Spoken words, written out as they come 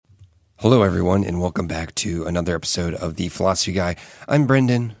Hello, everyone, and welcome back to another episode of The Philosophy Guy. I'm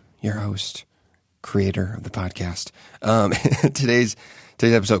Brendan, your host, creator of the podcast. Today's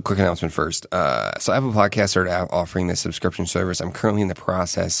episode, quick announcement first. So Apple Podcasts started out offering this subscription service. I'm currently in the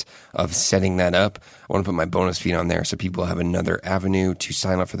process of setting that up. I want to put my bonus feed on there so people have another avenue to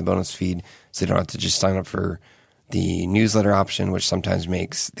sign up for the bonus feed, so they don't have to just sign up for the newsletter option, which sometimes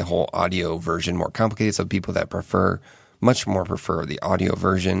makes the whole audio version more complicated. So people that much more prefer the audio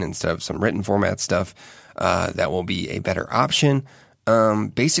version instead of some written format stuff, that will be a better option.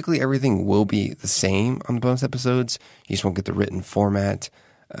 Basically, everything will be the same on the bonus episodes. You just won't get the written format.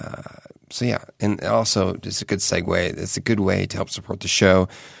 So yeah, and also just a good segue. It's a good way to help support the show.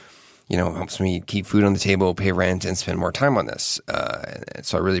 You know, it helps me keep food on the table, pay rent, and spend more time on this.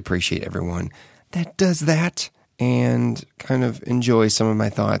 So I really appreciate everyone that does that and kind of enjoy some of my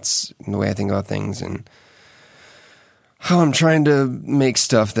thoughts and the way I think about things and how I'm trying to make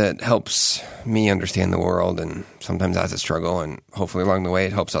stuff that helps me understand the world, and sometimes that's a struggle, and hopefully along the way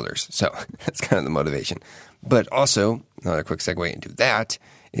it helps others. So that's kind of the motivation. But also, another quick segue into that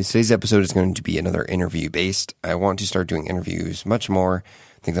is today's episode is going to be another interview based. I want to start doing interviews much more.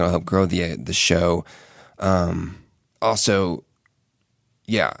 I think that'll help grow the show. Also,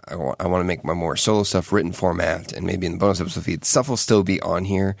 yeah, I want to make my more solo stuff written format, and maybe in the bonus episode feed, stuff will still be on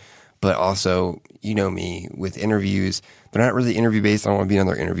here. But also, you know me, with interviews, they're not really interview-based. I don't want to be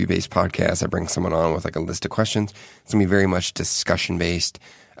another interview-based podcast. I bring someone on with like a list of questions. It's going to be very much discussion-based,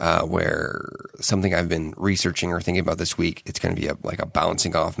 where something I've been researching or thinking about this week, it's going to be like a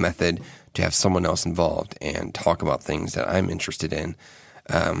bouncing off method to have someone else involved and talk about things that I'm interested in.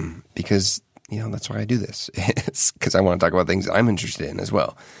 Because, you know, that's why I do this. It's because I want to talk about things I'm interested in as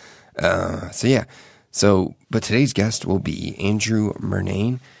well. But today's guest will be Andrew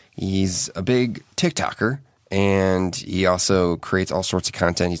Murnane. He's a big TikToker, and he also creates all sorts of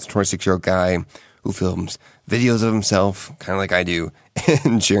content. He's a 26-year-old guy who films videos of himself, kind of like I do,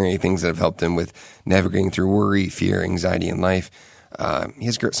 and sharing things that have helped him with navigating through worry, fear, anxiety in life. He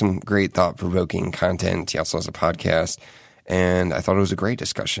has some great thought-provoking content. He also has a podcast, and I thought it was a great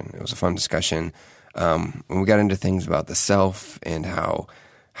discussion. It was a fun discussion. When we got into things about the self and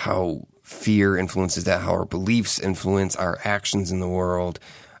how fear influences that, how our beliefs influence our actions in the world,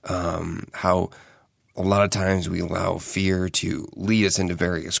 how a lot of times we allow fear to lead us into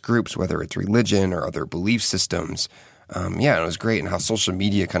various groups, whether it's religion or other belief systems. And it was great, and how social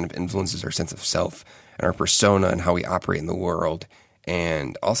media kind of influences our sense of self and our persona and how we operate in the world,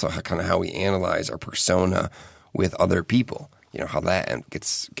 and also how we analyze our persona with other people. You know, how that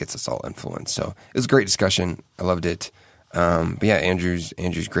gets us all influenced. So it was a great discussion. I loved it. But yeah, Andrew's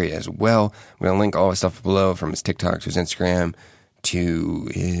great as well. I'm going to link all his stuff below, from his TikTok to his Instagram to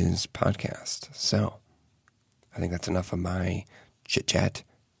his podcast. So I think that's enough of my chit chat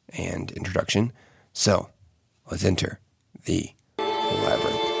and introduction. So let's enter the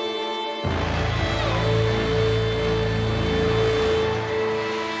labyrinth.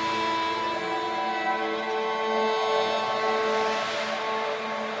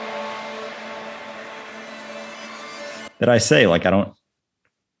 That I say, like,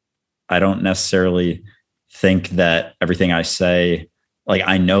 I don't necessarily think that everything I say, like,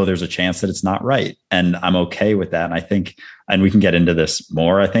 I know there's a chance that it's not right, and I'm okay with that. And I think, and we can get into this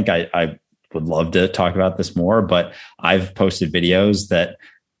more. I think I would love to talk about this more, but I've posted videos that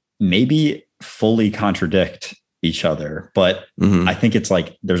maybe fully contradict each other, but I think it's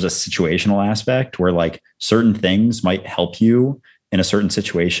like, there's a situational aspect where like certain things might help you in a certain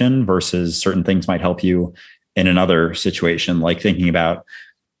situation versus certain things might help you in another situation. Like thinking about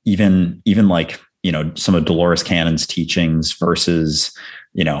even like, you know, some of Dolores Cannon's teachings versus,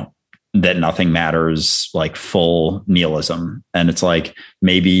 you know, that nothing matters, like full nihilism. And it's like,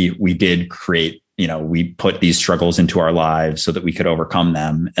 maybe we did create, you know, we put these struggles into our lives so that we could overcome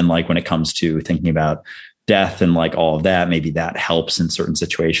them. And like, when it comes to thinking about death and like all of that, maybe that helps in certain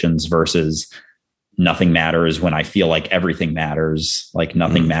situations versus nothing matters when I feel like everything matters, like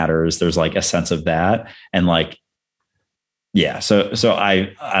nothing matters. There's like a sense of that. And like, yeah. So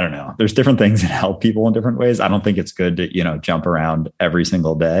I don't know. There's different things that help people in different ways. I don't think it's good to, you know, jump around every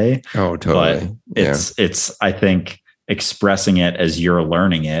single day. Oh, totally. But it's, I think, expressing it as you're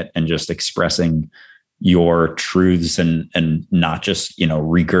learning it and just expressing your truths and not just, you know,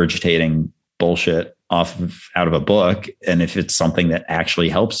 regurgitating bullshit out of a book. And if it's something that actually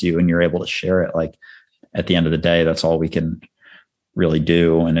helps you and you're able to share it, like at the end of the day, that's all we can really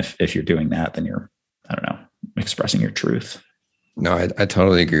do. And if you're doing that, then you're, I don't know, expressing your truth. No, I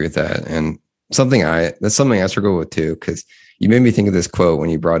totally agree with that. And that's something I struggle with too, because you made me think of this quote when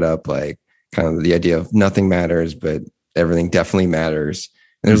you brought up like kind of the idea of nothing matters, but everything definitely matters.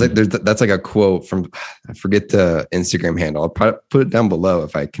 And that's like a quote from, I forget the Instagram handle. I'll put it down below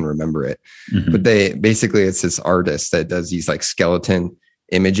if I can remember it. Mm-hmm. But it's this artist that does these like skeleton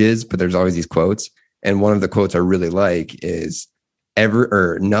images, but there's always these quotes. And one of the quotes I really like is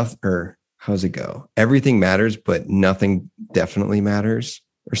how's it go? Everything matters, but nothing definitely matters,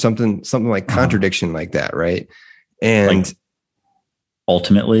 or something like contradiction like that. Right. And like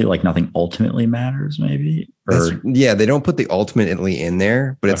ultimately, like nothing ultimately matters, maybe. They don't put the ultimately in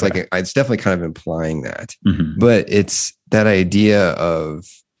there, but it's like it's definitely kind of implying that. Mm-hmm. But it's that idea of,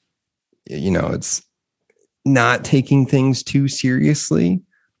 it's not taking things too seriously,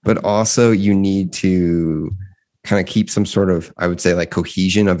 but also you need to kind of keep some sort of, I would say, like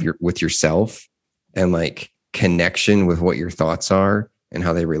cohesion with yourself, and like connection with what your thoughts are and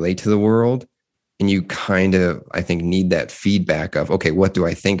how they relate to the world. And you kind of, I think, need that feedback of, okay, what do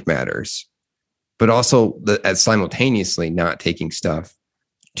I think matters? But also as simultaneously not taking stuff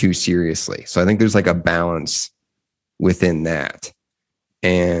too seriously. So I think there's like a balance within that.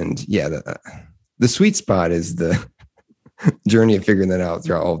 And yeah, the sweet spot is the journey of figuring that out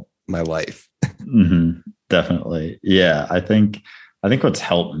throughout all my life. Mm-hmm. Definitely. Yeah. I think what's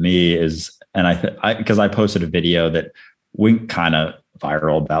helped me is, and because I posted a video that went kind of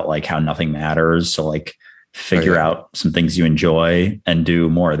viral about like how nothing matters. So like figure out some things you enjoy and do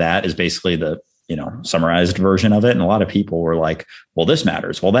more of that is basically the, summarized version of it. And a lot of people were like, well, this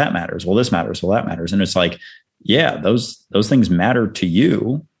matters. Well, that matters. Well, this matters. Well, that matters. And it's like, yeah, those things matter to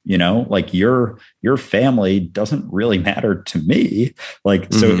you, like your family doesn't really matter to me.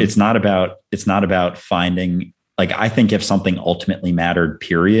 Like, so it's not about finding, like, I think if something ultimately mattered,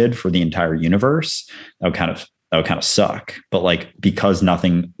 period, for the entire universe, that would kind of suck. But like, because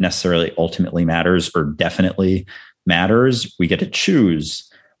nothing necessarily ultimately matters or definitely matters, we get to choose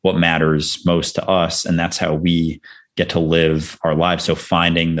what matters most to us. And that's how we get to live our lives. So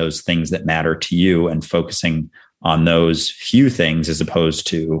finding those things that matter to you and focusing on those few things, as opposed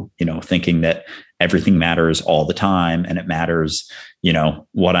to, thinking that everything matters all the time. And it matters,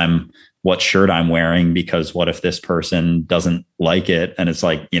 what shirt I'm wearing, because what if this person doesn't like it? And it's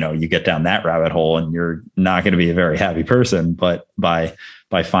like, you get down that rabbit hole and you're not going to be a very happy person. But by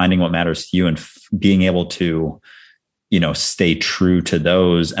finding what matters to you and being able to, stay true to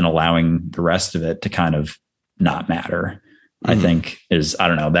those and allowing the rest of it to kind of not matter, I think is, I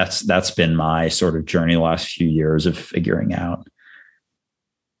don't know, that's been my sort of journey the last few years of figuring out.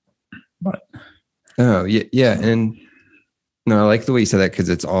 But and no, I like the way you said that, because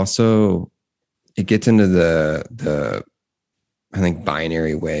it's also, it gets into the I think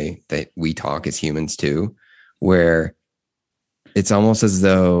binary way that we talk as humans too, where it's almost as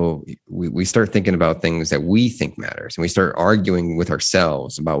though we start thinking about things that we think matters, and we start arguing with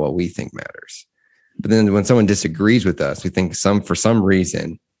ourselves about what we think matters. But then when someone disagrees with us, we think for some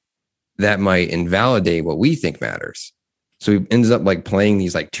reason that might invalidate what we think matters. So we ends up like playing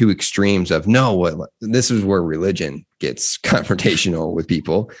these like two extremes of this is where religion gets confrontational with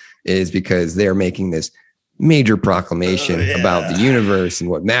people, is because they're making this major proclamation about the universe and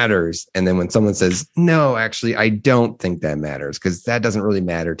what matters. And then when someone says, no, actually, I don't think that matters because that doesn't really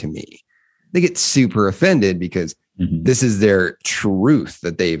matter to me, they get super offended because this is their truth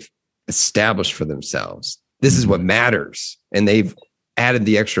that they've established for themselves. This is what matters. And they've added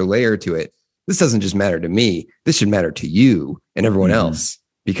the extra layer to it. This doesn't just matter to me. This should matter to you and everyone else,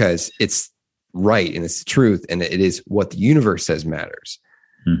 because it's right and it's the truth. And it is what the universe says matters.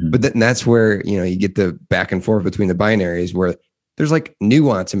 But then that's where, you get the back and forth between the binaries, where there's like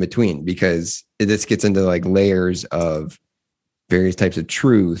nuance in between, because this gets into like layers of various types of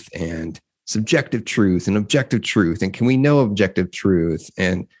truth and subjective truth and objective truth. And can we know objective truth?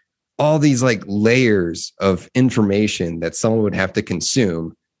 And all these like layers of information that someone would have to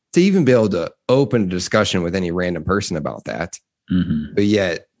consume to even be able to open a discussion with any random person about that. But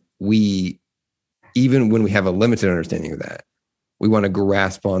yet even when we have a limited understanding of that, we want to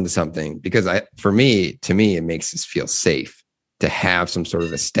grasp onto something, because to me, it makes us feel safe to have some sort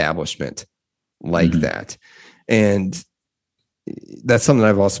of establishment like that. And that's something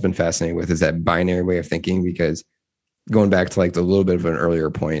I've also been fascinated with, is that binary way of thinking, because going back to like the little bit of an earlier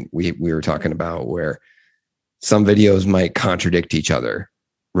point we were talking about, where some videos might contradict each other.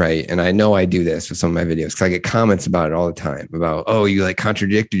 Right. And I know I do this with some of my videos, because I get comments about it all the time about, oh, you like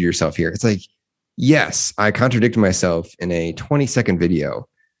contradicted yourself here. It's like, yes, I contradicted myself in a 20-second video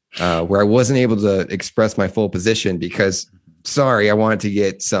where I wasn't able to express my full position because, sorry, I wanted to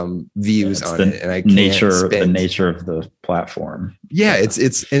get some views on it, and I can't. The nature of the platform. Yeah,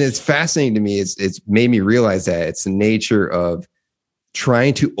 it's fascinating to me. It's made me realize that it's the nature of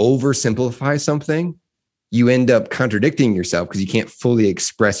trying to oversimplify something you end up contradicting yourself because you can't fully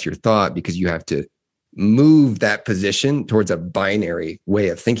express your thought because you have to move that position towards a binary way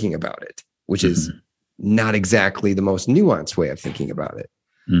of thinking about it, which is not exactly the most nuanced way of thinking about it.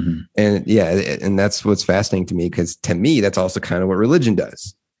 And and that's what's fascinating to me, because to me, that's also kind of what religion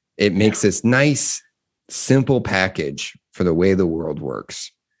does. It makes this nice, simple package for the way the world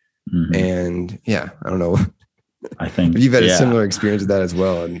works. And I don't know. I think you've had a similar experience with that as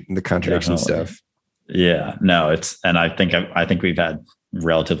well, and the contradiction stuff. Yeah, no, and I think we've had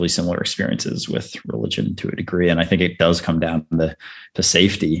relatively similar experiences with religion to a degree. And I think it does come down to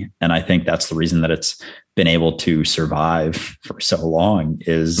safety. And I think that's the reason that it's been able to survive for so long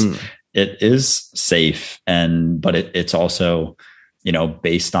is it is safe. But it's also,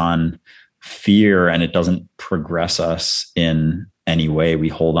 based on fear, and it doesn't progress us in any way. We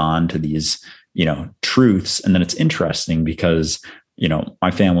hold on to these, truths. And then it's interesting because,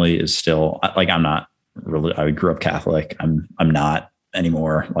 my family is still like, I'm not really, I grew up Catholic. I'm not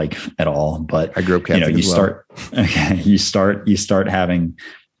anymore, like at all. But I grew up Catholic. You start having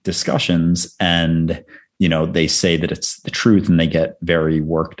discussions, and they say that it's the truth, and they get very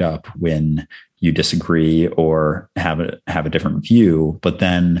worked up when you disagree or have a different view. But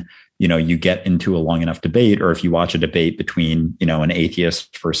then you get into a long enough debate, or if you watch a debate between an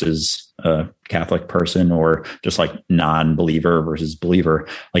atheist versus a Catholic person, or just like non-believer versus believer,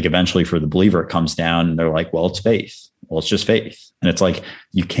 like eventually for the believer it comes down and they're like, well, it's faith. Well, it's just faith. And it's like,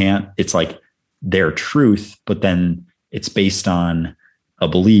 it's like their truth, but then it's based on a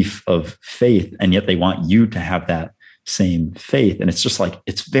belief of faith. And yet they want you to have that same faith. And it's just like,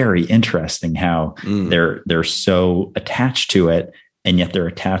 it's very interesting how they're so attached to it. And yet they're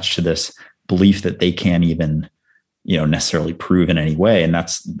attached to this belief that they can't even, necessarily prove in any way. And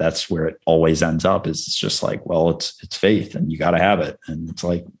that's where it always ends up, is it's just like, well, it's faith and you got to have it. And it's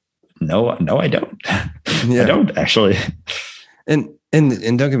like, no, I don't. I don't actually. And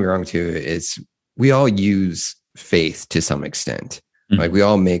don't get me wrong too, we all use faith to some extent. Like we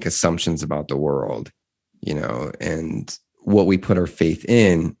all make assumptions about the world, and what we put our faith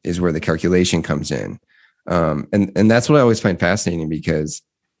in is where the calculation comes in. And that's what I always find fascinating, because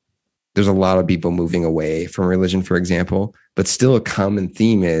there's a lot of people moving away from religion, for example, but still a common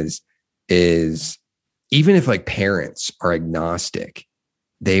theme is even if like parents are agnostic,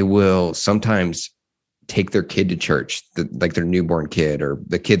 they will sometimes take their kid to church, like their newborn kid, or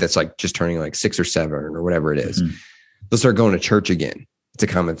the kid that's like just turning like 6 or 7 or whatever it is. They'll start going to church again. It's a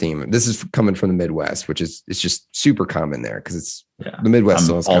common theme. This is coming from the Midwest, which it's just super common there, because it's the Midwest.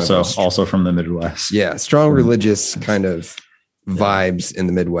 I'm also from the Midwest. Yeah, strong religious kind of vibes in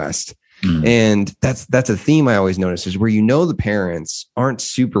the Midwest. And that's a theme I always notice, is where the parents aren't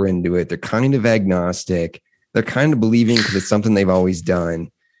super into it. They're kind of agnostic. They're kind of believing because it's something they've always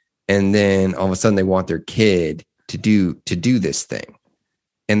done. And then all of a sudden they want their kid to do this thing.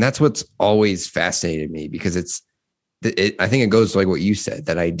 And that's what's always fascinated me, because I think it goes to like what you said,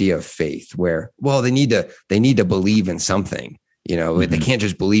 that idea of faith, where, well, they need to believe in something, they can't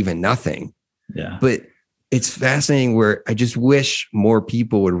just believe in nothing. Yeah. But it's fascinating, where I just wish more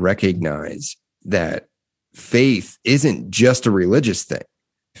people would recognize that faith isn't just a religious thing.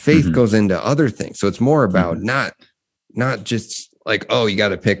 Faith goes into other things. So it's more about not just like, oh, you got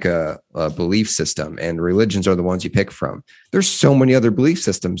to pick a belief system, and religions are the ones you pick from. There's so many other belief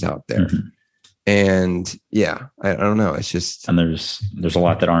systems out there. And I don't know. It's just, and there's a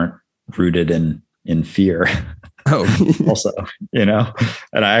lot that aren't rooted in fear. Oh, also, and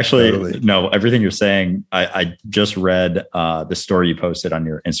I actually know everything you're saying. I just read the story you posted on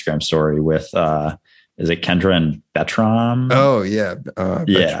your Instagram story with, is it Kendra and Bettram? Oh yeah.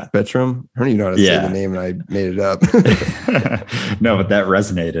 Bettram. I don't even know how to say the name, and I made it up. No, but that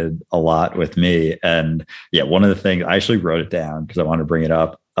resonated a lot with me. And one of the things, I actually wrote it down because I wanted to bring it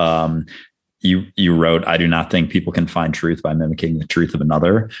up. You wrote, I do not think people can find truth by mimicking the truth of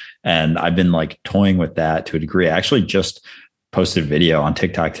another. And I've been like toying with that to a degree. I actually just posted a video on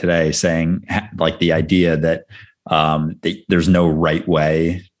TikTok today saying like the idea that there's no right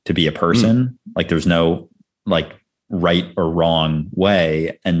way to be a person. Like there's no like right or wrong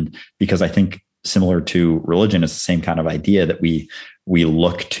way. And because I think similar to religion, it's the same kind of idea that we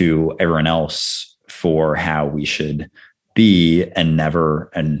look to everyone else for how we should be, and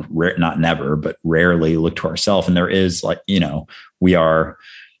not never, but rarely look to ourselves. And there is like, we are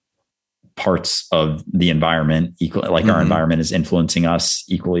parts of the environment equally, like our environment is influencing us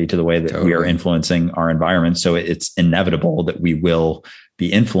equally to the way that we are influencing our environment. So it's inevitable that we will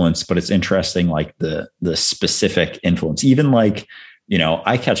be influenced, but it's interesting, like the specific influence, even like,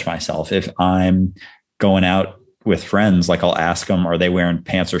 I catch myself if I'm going out with friends, like I'll ask them, are they wearing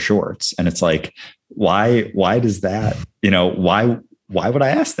pants or shorts? And it's like, why does that, why would I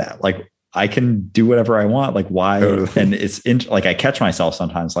ask that? Like, I can do whatever I want. Like, why? And it's like, I catch myself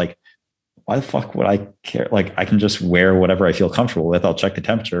sometimes like, why the fuck would I care? Like, I can just wear whatever I feel comfortable with. I'll check the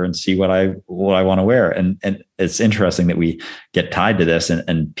temperature and see what I want to wear. And it's interesting that we get tied to this,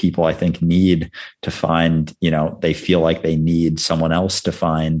 and people, I think, need to find, they feel like they need someone else to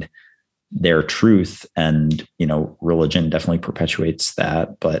find their truth. And, religion definitely perpetuates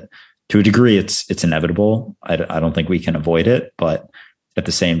that, but to a degree it's inevitable. I don't think we can avoid it, but at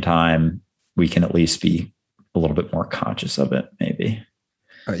the same time, we can at least be a little bit more conscious of it, maybe.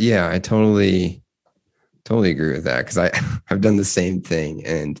 Yeah, I totally agree with that, because I've done the same thing.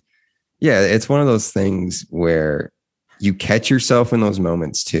 And yeah, it's one of those things where you catch yourself in those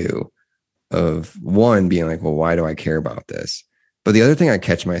moments too, of one being like, well, why do I care about this? But the other thing I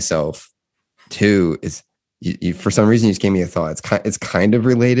catch myself too is you for some reason you just gave me a thought. It's kind of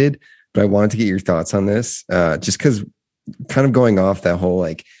related, but I wanted to get your thoughts on this, just because kind of going off that whole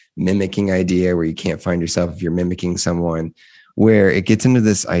like mimicking idea where you can't find yourself if you're mimicking someone, where it gets into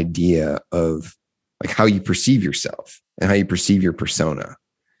this idea of like how you perceive yourself and how you perceive your persona.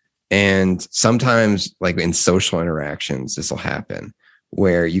 And sometimes like in social interactions, this will happen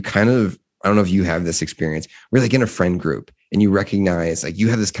where you kind of, I don't know if you have this experience, where like in a friend group and you recognize like you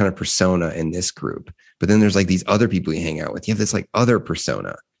have this kind of persona in this group, but then there's like these other people you hang out with. You have this like other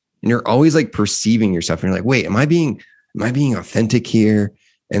persona, and you're always like perceiving yourself and you're like, wait, am I being authentic here?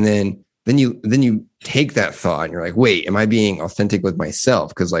 And then you take that thought and you're like, wait, am I being authentic with myself?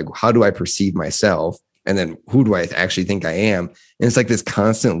 Because like, how do I perceive myself? And then who do I actually think I am? And it's like this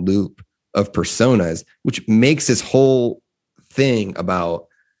constant loop of personas, which makes this whole thing about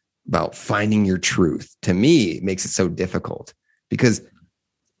finding your truth, to me, makes it so difficult, because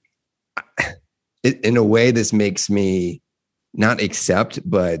in a way, this makes me not accept,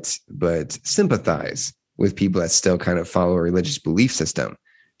 but sympathize with people that still kind of follow a religious belief system,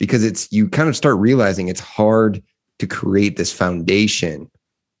 because you kind of start realizing it's hard to create this foundation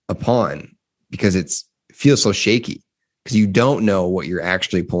upon, because it feels so shaky, because you don't know what you're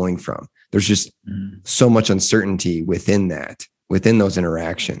actually pulling from. There's just so much uncertainty within those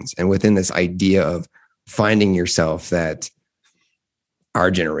interactions, and within this idea of finding yourself that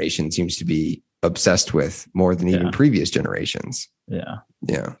our generation seems to be obsessed with more than even previous generations. Yeah.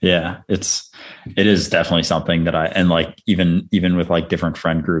 It is definitely something that and like, even with like different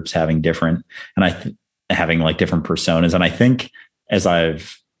friend groups having different, and having like different personas. And I think as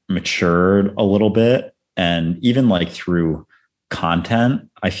I've matured a little bit, and even like through content,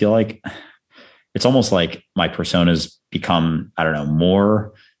 I feel like it's almost like my personas become, I don't know,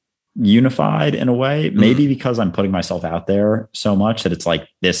 more unified in a way, maybe because I'm putting myself out there so much that it's like,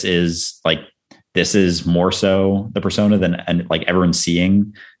 this is more so the persona and like everyone's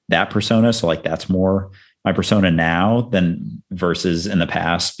seeing that persona. So like, that's more my persona now than versus in the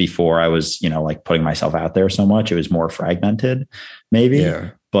past, before I was, like putting myself out there so much. It was more fragmented maybe,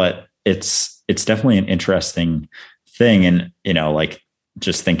 but it's definitely an interesting thing. And, like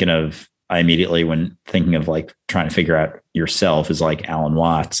just thinking of, I immediately, when thinking of like trying to figure out yourself, is like Alan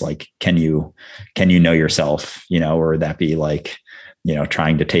Watts, like, can you know yourself, or would that be like,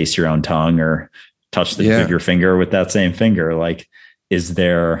 trying to taste your own tongue or touch the tip of your finger with that same finger? Like, is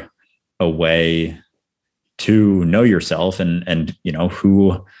there a way to know yourself and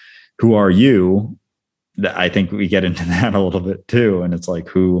who are you? I think we get into that a little bit too. And it's like,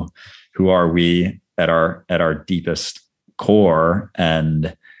 who are we at our deepest core,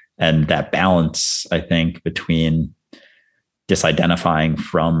 and that balance, I think, between disidentifying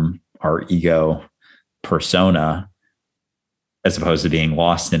from our ego persona as opposed to being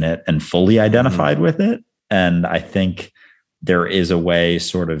lost in it and fully identified with it. And I think there is a way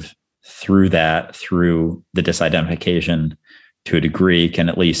sort of through the disidentification to a degree can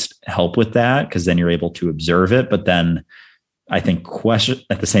at least help with that, because then you're able to observe it. But then I think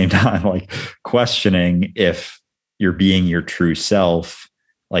at the same time, like questioning if you're being your true self,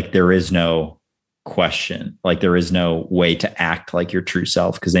 like there is no question, like there is no way to act like your true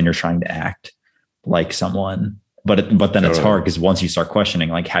self, because then you're trying to act like someone. But then it's hard, because once you start questioning,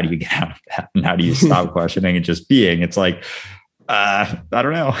 like, how do you get out of that? And how do you stop questioning and just being? It's like, I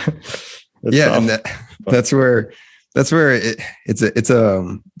don't know. And that's where it's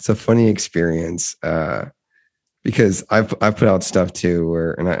a funny experience, because I've put out stuff too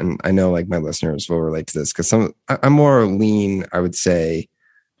where, and I know like my listeners will relate to this, because I'm more lean, I would say,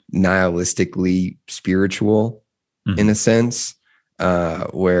 nihilistically spiritual in a sense.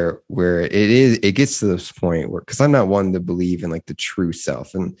 Where it gets to this point where, because I'm not one to believe in like the true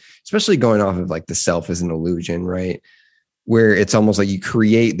self, and especially going off of like the self as an illusion, right? where it's almost like you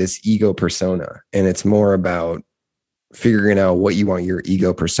create this ego persona, and it's more about figuring out what you want your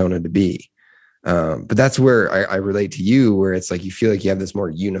ego persona to be. But that's where I relate to you, where it's like you feel like you have this more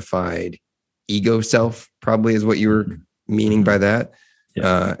unified ego self, probably is what you were meaning by that.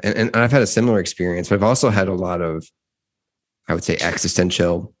 Yeah. And I've had a similar experience, but I've also had a lot of, I would say,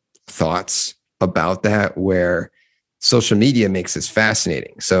 existential thoughts about that, where social media makes this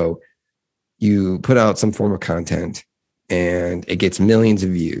fascinating. So you put out some form of content and it gets millions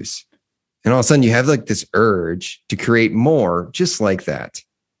of views. And all of a sudden you have like this urge to create more just like that.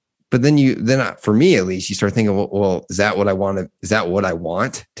 But then for me, at least, you start thinking, well, is that what I want to, is that what I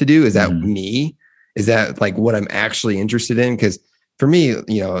want to do? Is that me? Is that like what I'm actually interested in? Because for me,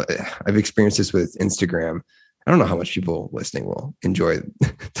 I've experienced this with Instagram. I don't know how much people listening will enjoy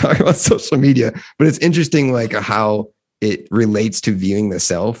talking about social media, but it's interesting, like how it relates to viewing the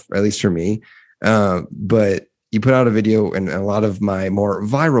self, or at least for me. But you put out a video, and a lot of my more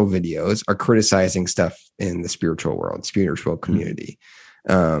viral videos are criticizing stuff in the spiritual world, spiritual community.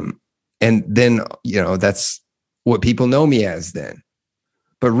 And then, that's what people know me as then.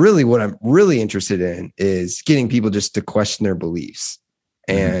 But really what I'm really interested in is getting people just to question their beliefs,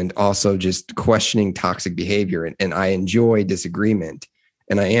 and also just questioning toxic behavior. And I enjoy disagreement.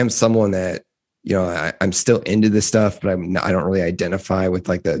 And I am someone that, I'm still into this stuff, but I don't really identify with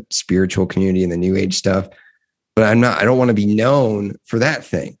like the spiritual community and the new age stuff. But I don't want to be known for that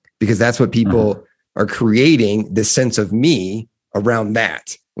thing, because that's what people are creating, this sense of me around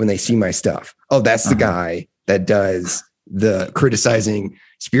that when they see my stuff. Oh, that's the guy that does the criticizing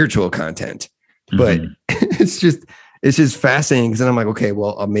spiritual content. But it's just fascinating, because then I'm like, okay,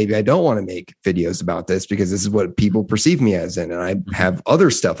 well, maybe I don't want to make videos about this, because this is what people perceive me as, and I have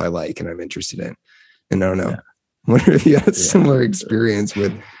other stuff I like and I'm interested in. And I don't know. I wonder if you had a similar experience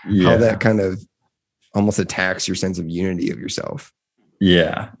with how that kind of almost attacks your sense of unity of yourself.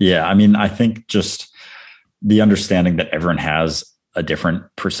 Yeah. Yeah. I mean, I think just the understanding that everyone has a different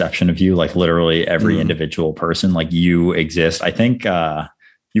perception of you, like literally every individual person, like you exist. I think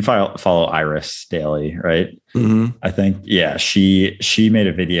you follow Iris Daily, right? I think, yeah, she made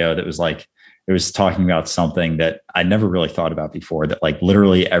a video that was like, it was talking about something that I never really thought about before, that like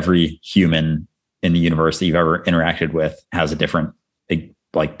literally every human in the universe that you've ever interacted with has a different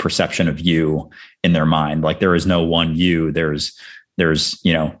like perception of you in their mind. Like there is no one you. There's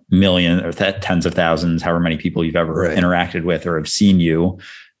millions or tens of thousands, however many people you've ever interacted with or have seen you.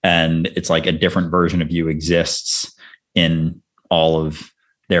 And it's like a different version of you exists in all of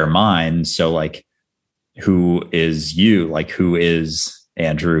their minds. So like, who is you? Like, who is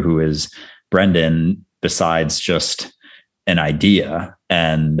Andrew? Who is Brendan, besides just an idea?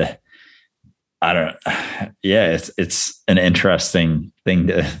 And I don't, it's an interesting thing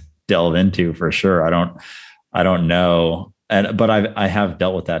to delve into for sure. I don't know. But I have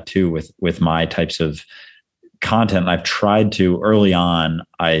dealt with that too, with my types of content. I've tried to early on,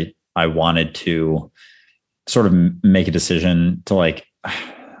 I wanted to sort of make a decision to like,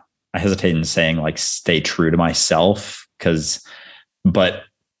 I hesitate in saying like, stay true to myself, but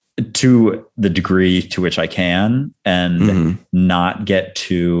to the degree to which I can, and not get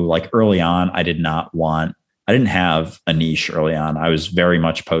to like early on. I didn't have a niche early on. I was very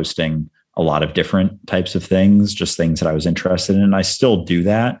much posting a lot of different types of things, just things that I was interested in. And I still do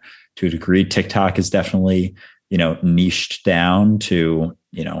that to a degree. TikTok is definitely, niched down to,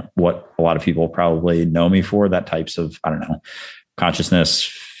 what a lot of people probably know me for, that types of, I don't know, consciousness,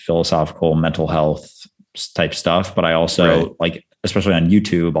 philosophical, mental health type stuff. But I also like, especially on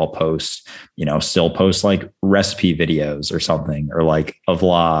YouTube, I'll post, still post like recipe videos or something, or like a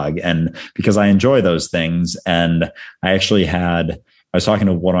vlog. And because I enjoy those things. And I was talking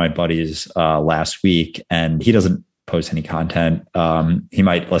to one of my buddies last week, and he doesn't post any content. He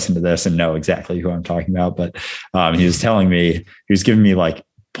might listen to this and know exactly who I'm talking about, but he was giving me like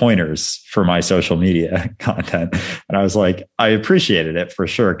pointers for my social media content. And I was like, I appreciated it for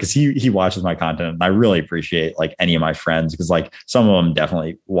sure, because he watches my content, and I really appreciate like any of my friends, because like some of them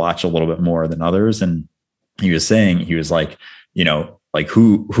definitely watch a little bit more than others. And he was like, like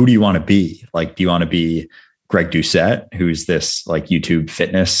who do you want to be? Like, do you want to be Greg Doucette, who's this like YouTube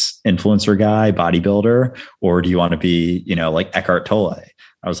fitness influencer guy, bodybuilder, or do you want to be, like Eckhart Tolle?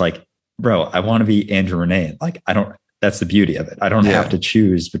 I was like, bro, I want to be Andrew Renee. Like, that's the beauty of it. I don't have to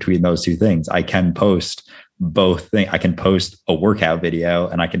choose between those two things. I can post both things. I can post a workout video,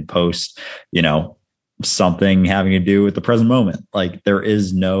 and I can post, something having to do with the present moment. Like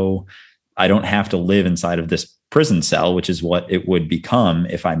I don't have to live inside of this prison cell, which is what it would become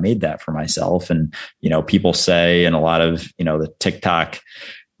if I made that for myself. And, people say, and a lot of, the TikTok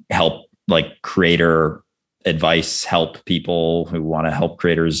help like creator advice, help people who want to help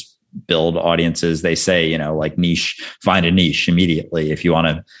creators build audiences. They say, you know, like find a niche immediately if you want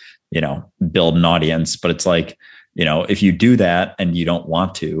to, you know, build an audience. But it's like, you know, if you do that and you don't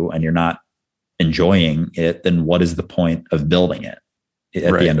want to, and you're not enjoying it, then what is the point of building it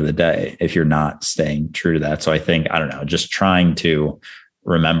at the end of the day, if you're not staying true to that? So I think, I don't know, just trying to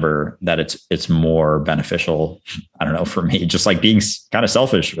remember that it's more beneficial, I don't know, for me, just like being kind of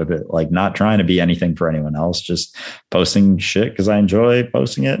selfish with it, like not trying to be anything for anyone else, just posting shit because I enjoy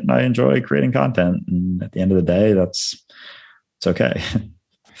posting it and I enjoy creating content. And at the end of the day, it's okay.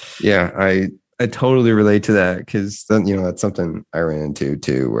 Yeah, I totally relate to that, because then, you know, that's something I ran into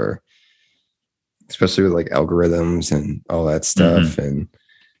too, where especially with like algorithms and all that stuff, and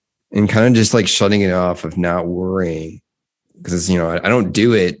kind of just like shutting it off, of not worrying. Because, you know, I don't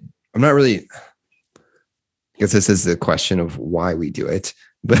do it. I'm not really, I guess this is the question of why we do it.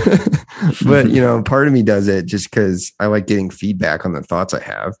 But, you know, part of me does it just because I like getting feedback on the thoughts I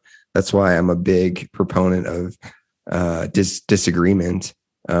have. That's why I'm a big proponent of disagreement.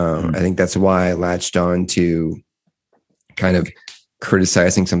 I think that's why I latched on to kind of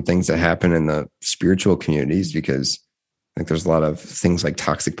criticizing some things that happen in the spiritual communities, because I think there's a lot of things like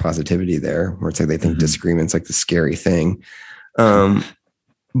toxic positivity there, where it's like they think disagreement's like the scary thing.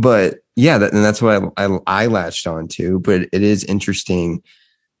 But yeah, and that's what I latched on to. But it is interesting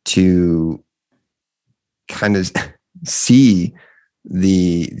to kind of see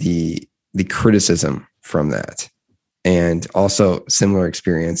the criticism from that. And also similar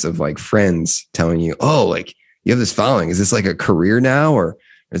experience of like friends telling you, oh, like you have this following. Is this like a career now? Or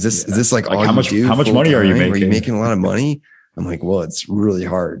is this like all you do? How much money are you making? Are you making a lot of money? I'm like, well, it's really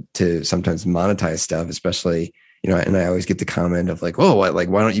hard to sometimes monetize stuff, especially, you know, and I always get the comment of like, oh, what, like,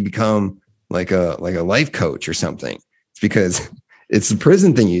 why don't you become like a life coach or something? It's because it's the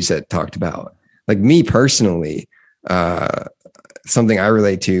prison thing you talked about. Like me personally, something I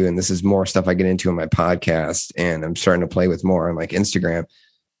relate to, and this is more stuff I get into on my podcast, and I'm starting to play with more on like Instagram.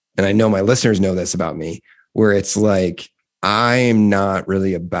 And I know my listeners know this about me, where it's like, I'm not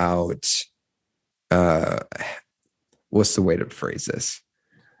really about, what's the way to phrase this?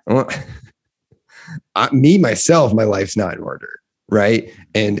 Myself, my life's not in order. Right.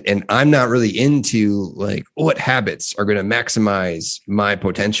 And I'm not really into like what habits are going to maximize my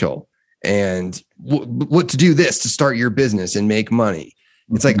potential, and what to do this to start your business and make money.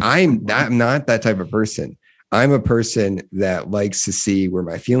 It's like, I'm not that type of person. I'm a person that likes to see where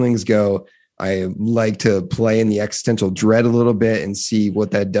my feelings go. I like to play in the existential dread a little bit and see what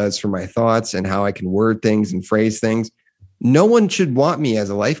that does for my thoughts and how I can word things and phrase things. No one should want me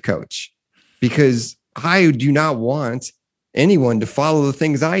as a life coach, because I do not want anyone to follow the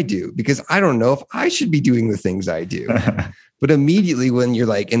things I do, because I don't know if I should be doing the things I do. But immediately when you're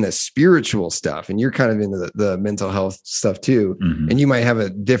like in the spiritual stuff, and you're kind of into the mental health stuff too, and you might have a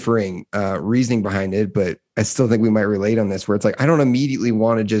differing reasoning behind it, but I still think we might relate on this, where it's like, I don't immediately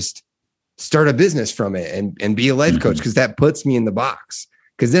want to just start a business from it and be a life coach, because that puts me in the box.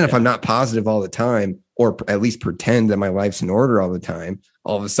 Because then if I'm not positive all the time, or at least pretend that my life's in order all the time,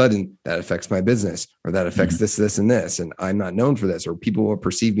 all of a sudden that affects my business, or that affects this and this. And I'm not known for this, or people will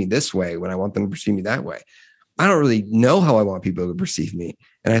perceive me this way when I want them to perceive me that way. I don't really know how I want people to perceive me.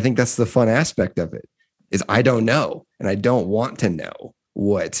 And I think that's the fun aspect of it, is I don't know. And I don't want to know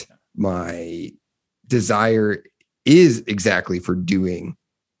what my desire is exactly for doing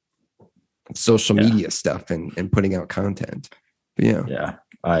social media stuff and putting out content. But yeah,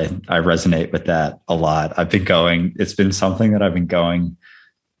 I resonate with that a lot. It's been something that I've been going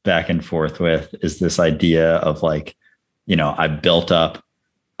back and forth with, is this idea of like, you know, I built up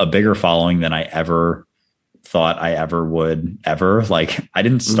a bigger following than I ever thought I ever would ever. Like, I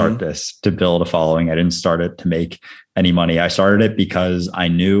didn't start this to build a following. I didn't start it to make any money. I started it because I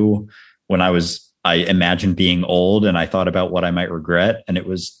knew when I imagined being old, and I thought about what I might regret, and it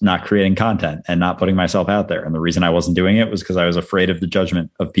was not creating content and not putting myself out there. And the reason I wasn't doing it was because I was afraid of the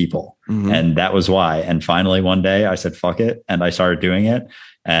judgment of people. And that was why. And finally, one day I said, fuck it. And I started doing it,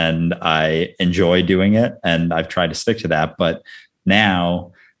 and I enjoy doing it. And I've tried to stick to that. But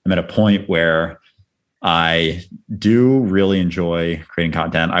now I'm at a point where I do really enjoy creating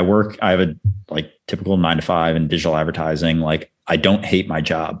content. I have a like typical 9-to-5 in digital advertising. Like, I don't hate my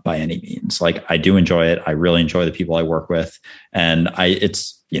job by any means. Like, I do enjoy it. I really enjoy the people I work with. And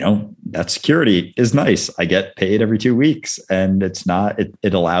it's, you know, that security is nice. I get paid every 2 weeks, and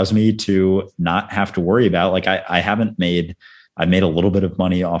it allows me to not have to worry about, like, I made a little bit of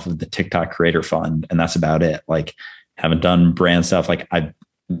money off of the TikTok creator fund, and that's about it. Like, haven't done brand stuff. Like, I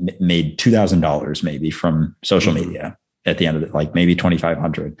made $2,000 maybe from social media at the end of it, like maybe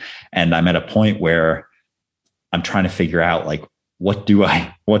 2,500. And I'm at a point where I'm trying to figure out like, what do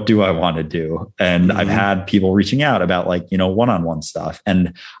I want to do? And I've had people reaching out about like, one-on-one stuff.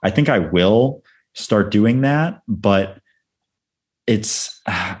 And I think I will start doing that, but it's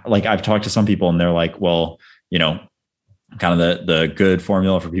like, I've talked to some people and they're like, well, kind of the good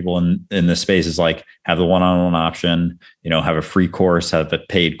formula for people in this space is like, have the one-on-one option, have a free course, have a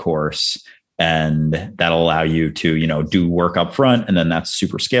paid course, and that'll allow you to, do work up front. And then that's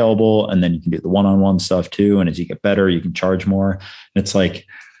super scalable. And then you can do the one-on-one stuff too. And as you get better, you can charge more. And it's like,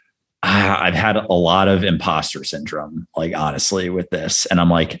 I've had a lot of imposter syndrome, like honestly with this. And I'm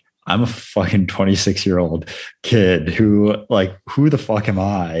like, I'm a fucking 26-year-old kid who the fuck am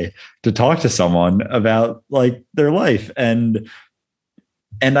I to talk to someone about like their life? And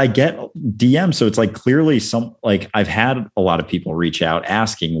I get DMs. So it's like clearly I've had a lot of people reach out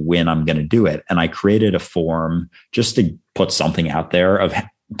asking when I'm going to do it. And I created a form just to put something out there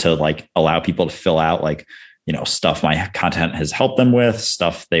to like allow people to fill out like, stuff my content has helped them with,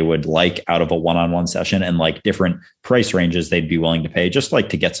 stuff they would like out of a one-on-one session, and like different price ranges they'd be willing to pay, just like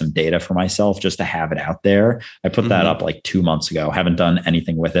to get some data for myself, just to have it out there. I put that up like 2 months ago, haven't done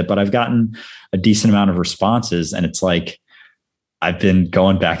anything with it, but I've gotten a decent amount of responses. And it's like, I've been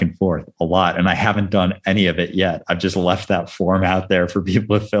going back and forth a lot and I haven't done any of it yet. I've just left that form out there for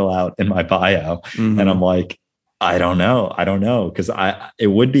people to fill out in my bio. And I'm like, I don't know. Cause it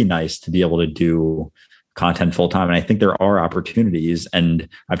would be nice to be able to do content full time. And I think there are opportunities, and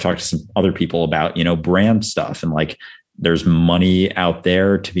I've talked to some other people about, brand stuff, and like, there's money out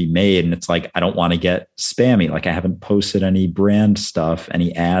there to be made. And it's like, I don't want to get spammy. Like I haven't posted any brand stuff,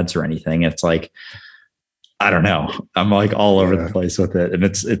 any ads or anything. It's like, I don't know. I'm like all over the place with it. And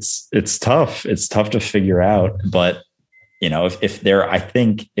it's tough. It's tough to figure out. But, if there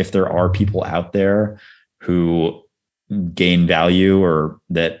are people out there who gain value or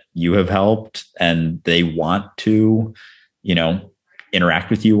that you have helped and they want to, interact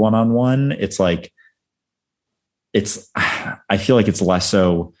with you one-on-one, it's like, I feel like it's less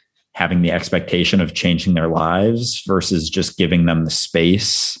so having the expectation of changing their lives versus just giving them the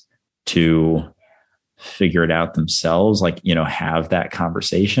space to figure it out themselves, like, have that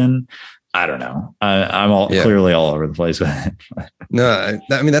conversation. I don't know. I'm clearly all over the place with it. No,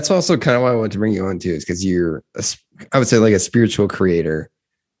 I mean, that's also kind of why I wanted to bring you on too, is because you're, I would say like a spiritual creator,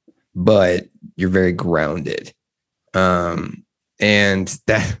 but you're very grounded. And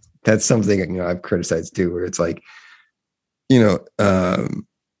that's something, I've criticized too, where it's like, the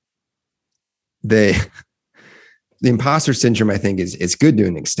imposter syndrome, I think is good to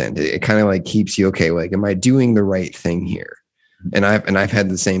an extent. It kind of like keeps you, okay, like, am I doing the right thing here? And I've had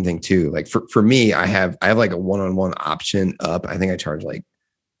the same thing too. Like for me, I have like a one-on-one option up. I think I charge like,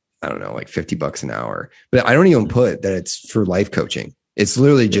 I don't know, like $50 an hour, but I don't even put that it's for life coaching. It's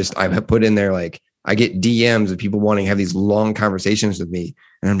literally just, I've put in there, like, I get DMs of people wanting to have these long conversations with me.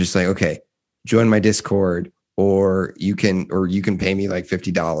 And I'm just like, okay, join my Discord, or you can pay me like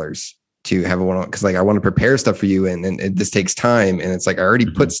 $50 to have a one-on-one. Cause like, I want to prepare stuff for you. And this takes time. And it's like, I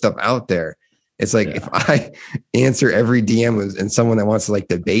already put stuff out there. It's like, if I answer every DM and someone that wants to like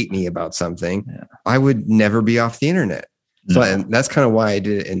debate me about something, I would never be off the internet. So and that's kind of why I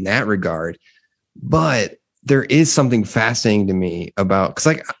did it in that regard. But there is something fascinating to me about, cause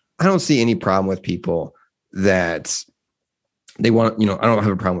like, I don't see any problem with people that they want, I don't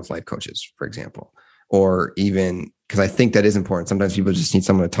have a problem with life coaches, for example, or even, cause I think that is important. Sometimes people just need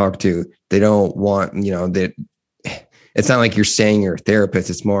someone to talk to. They don't want, that it's not like you're saying you're a therapist.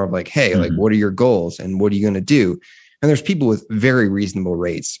 It's more of like, hey, like, what are your goals and what are you going to do? And there's people with very reasonable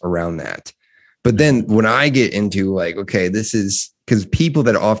rates around that. But then when I get into like, okay, this is because people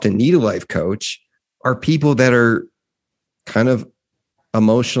that often need a life coach are people that are kind of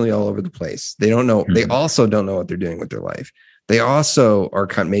emotionally all over the place. They don't know. They also don't know what they're doing with their life. They also are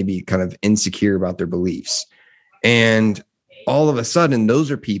maybe kind of insecure about their beliefs. And all of a sudden, those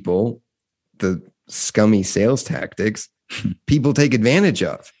are people, the scummy sales tactics, people take advantage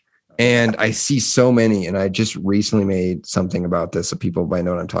of. And I see so many, and I just recently made something about this, so people might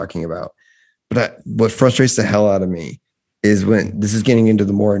know what I'm talking about. But what frustrates the hell out of me is when this is getting into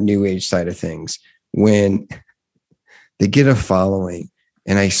the more new age side of things, when they get a following,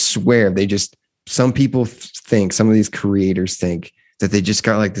 and I swear some people think, some of these creators think that they just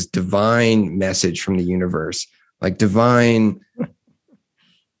got like this divine message from the universe, like divine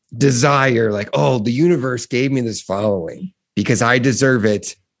desire, like, oh, the universe gave me this following because I deserve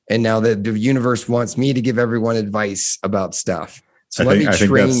it. And now the universe wants me to give everyone advice about stuff. So I think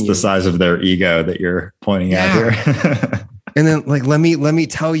that's the size of their ego that you're pointing at here. And then like, let me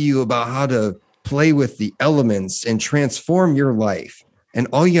tell you about how to play with the elements and transform your life. and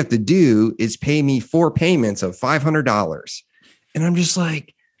all you have to do is pay me 4 payments of $500. And I'm just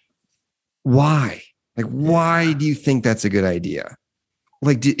like, why? Like, why do you think that's a good idea?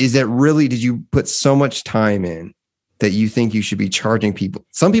 Like, is that really, did you put so much time in that you think you should be charging people?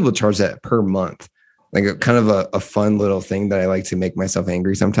 Some people charge that per month, like a fun little thing that I like to make myself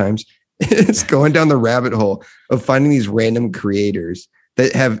angry sometimes. It's going down the rabbit hole of finding these random creators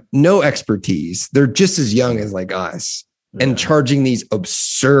that have no expertise. They're just as young as like us and charging these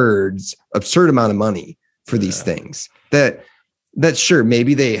absurd amount of money for these things that sure,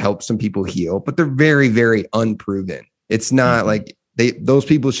 maybe they help some people heal, but they're very, very unproven. It's not like those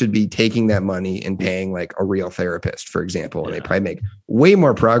people should be taking that money and paying like a real therapist, for example, and they probably make way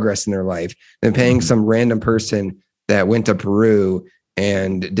more progress in their life than paying some random person that went to Peru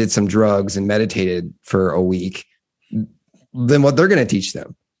and did some drugs and meditated for a week than what they're going to teach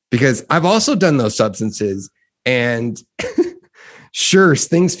them. Because I've also done those substances, and sure,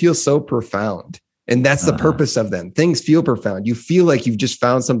 things feel so profound. And that's the purpose of them. Things feel profound. You feel like you've just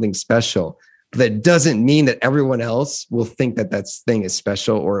found something special. But that doesn't mean that everyone else will think that thing is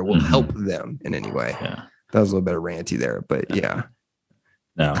special or it will help them in any way. Yeah. That was a little bit of ranty there, but yeah.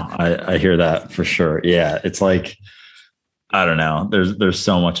 No, I hear that for sure. Yeah. It's like, I don't know. There's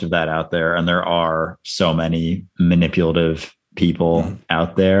so much of that out there, and there are so many manipulative people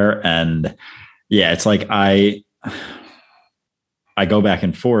out there. And yeah, it's like, I go back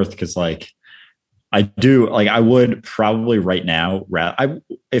and forth because like, I do, like, I would probably right now,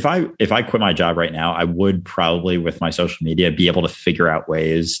 if I quit my job right now, I would probably with my social media be able to figure out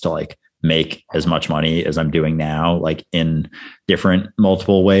ways to like make as much money as I'm doing now, like in different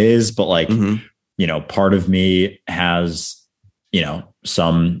multiple ways. But like, you know, part of me has, you know,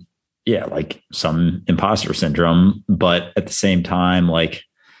 some imposter syndrome, but at the same time, like,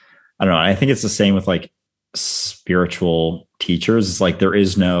 I don't know. I think it's the same with like spiritual teachers. It's like, there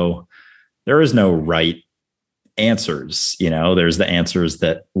is no right answers. You know, there's the answers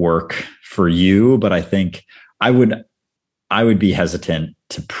that work for you, but I think I would be hesitant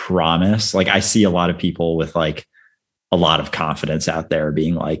to promise. Like, I see a lot of people with like a lot of confidence out there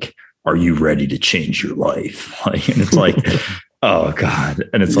being like, are you ready to change your life? Like, and it's like, oh God.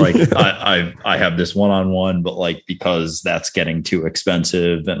 And it's like, I have this one-on-one, but like, because that's getting too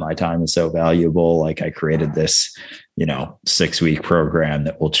expensive and my time is so valuable, like I created this, you know, 6-week program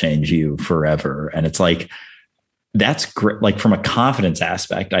that will change you forever. And it's like, that's great. Like, from a confidence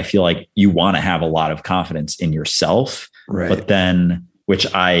aspect, I feel like you want to have a lot of confidence in yourself, right? But then, which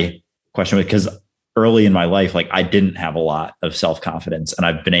I question, because early in my life, like I didn't have a lot of self-confidence, and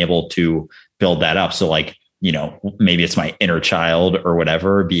I've been able to build that up. So like, you know, maybe it's my inner child or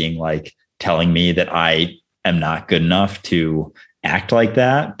whatever being like telling me that I am not good enough to act like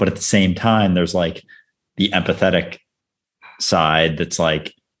that. But at the same time, there's like the empathetic side that's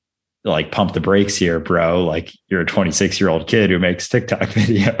like pump the brakes here, bro. Like, you're a 26-year-old kid who makes TikTok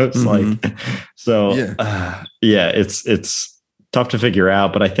videos. Like, so yeah, it's tough to figure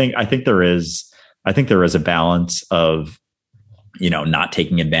out, but I think there is a balance of, you know, not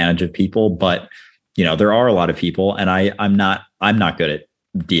taking advantage of people, but you know, there are a lot of people, and I'm not good at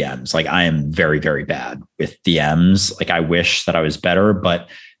DMs. Like, I am very, very bad with DMs. Like, I wish that I was better, but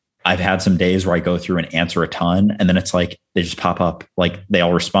I've had some days where I go through and answer a ton, and then it's like, they just pop up, like they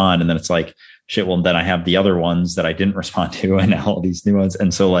all respond. And then it's like, shit, well, then I have the other ones that I didn't respond to and all these new ones.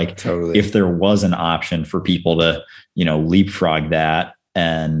 And so like, if there was an option for people to, you know, leapfrog that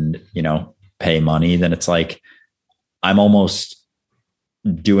and, you know, pay money, then it's like, I'm almost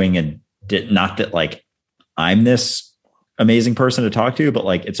doing not that like I'm this amazing person to talk to, but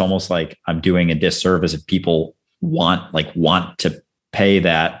like, it's almost like I'm doing a disservice if people want to pay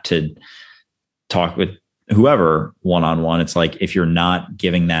that to talk with whoever one-on-one. It's like, if you're not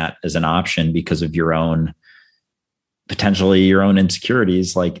giving that as an option because of potentially your own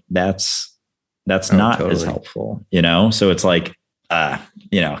insecurities, like that's not as helpful, you know? So it's like,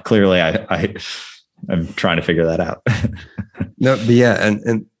 you know, clearly I'm trying to figure that out. No, but yeah.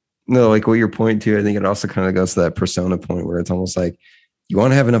 And no, like what you're pointing to, I think it also kind of goes to that persona point where it's almost like you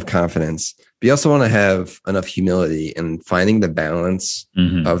want to have enough confidence, but you also want to have enough humility, and finding the balance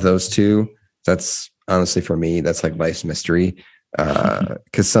of those two. That's honestly, for me, that's like life's mystery.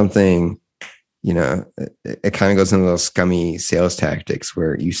 Cause something, you know, it kind of goes into those scummy sales tactics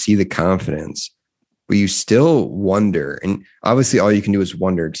where you see the confidence, but you still wonder. And obviously all you can do is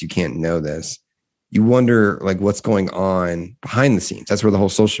wonder, because you can't know this. You wonder like what's going on behind the scenes. That's where the whole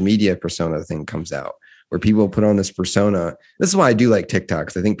social media persona thing comes out, where people put on this persona. This is why I do like TikTok,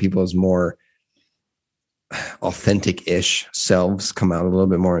 because I think people's more authentic-ish selves come out a little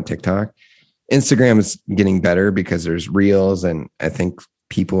bit more on TikTok. Instagram is getting better because there's reels, and I think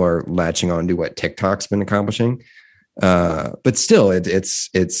people are latching on to what TikTok's been accomplishing. But still,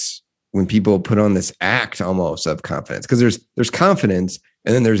 it's when people put on this act almost of confidence, because there's confidence,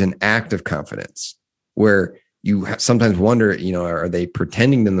 and then there's an act of confidence where you sometimes wonder, are they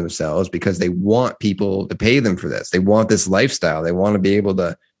pretending to themselves because they want people to pay them for this? They want this lifestyle. They want to be able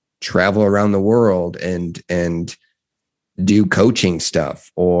to travel around the world and do coaching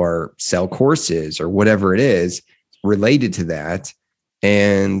stuff or sell courses or whatever it is related to that.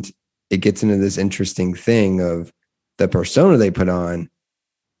 And it gets into this interesting thing of the persona they put on.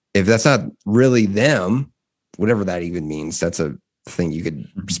 If that's not really them, whatever that even means, that's a thing you could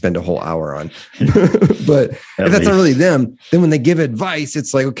spend a whole hour on. But if that's not really them, then when they give advice,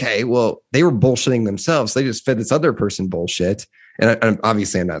 it's like, okay, well, they were bullshitting themselves. They just fed this other person bullshit. And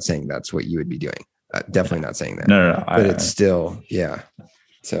obviously I'm not saying that's what you would be doing. Definitely not saying that. No. But it's still, yeah.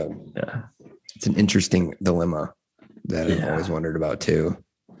 So it's an interesting dilemma that I've always wondered about too.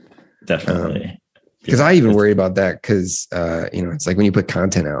 Definitely. Because I even worry about that because, it's like when you put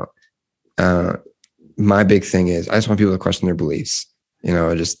content out, my big thing is I just want people to question their beliefs,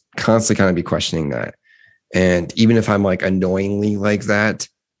 just constantly kind of be questioning that. And even if I'm like annoyingly like that,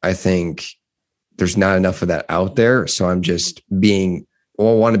 I think there's not enough of that out there. So I'm just I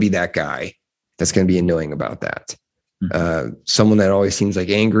want to be that guy that's going to be annoying about that. Someone that always seems like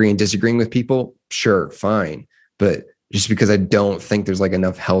angry and disagreeing with people. Sure. Fine. But just because I don't think there's like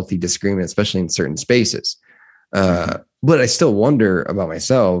enough healthy disagreement, especially in certain spaces. But I still wonder about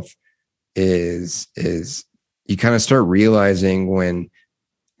myself is you kind of start realizing when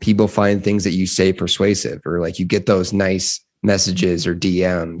people find things that you say persuasive, or like you get those nice messages or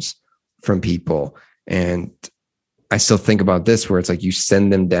DMs from people. And I still think about this where it's like you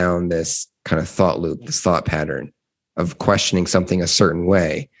send them down this kind of thought loop, this thought pattern of questioning something a certain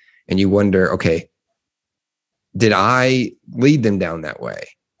way. And you wonder, okay, did I lead them down that way?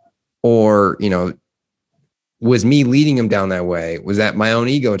 Or, was me leading them down that way? Was that my own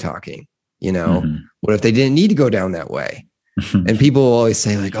ego talking? What if they didn't need to go down that way? And people will always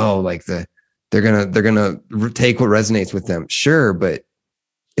say like, oh, like they're going to take what resonates with them. Sure. But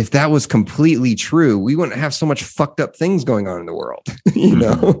if that was completely true, we wouldn't have so much fucked up things going on in the world,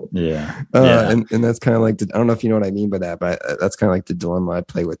 Yeah. And that's kind of like, I don't know if you know what I mean by that, but that's kind of like the dilemma I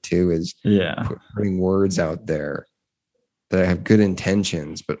play with too, is putting words out there that have good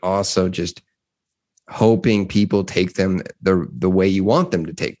intentions, but also just hoping people take them the way you want them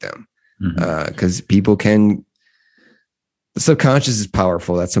to take them. Because people the subconscious is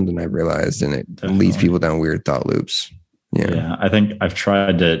powerful. That's something I realized, and it leads people down weird thought loops. Yeah. I think I've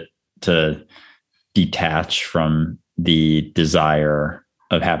tried to detach from the desire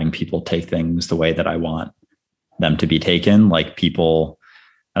of having people take things the way that I want them to be taken. Like people,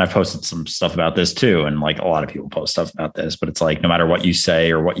 and I've posted some stuff about this too. And like a lot of people post stuff about this, but it's like, no matter what you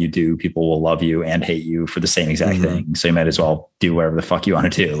say or what you do, people will love you and hate you for the same exact thing. So you might as well do whatever the fuck you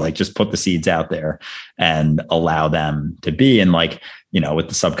want to do. Like just put the seeds out there and allow them to be. And like, with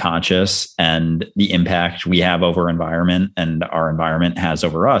the subconscious and the impact we have over environment and our environment has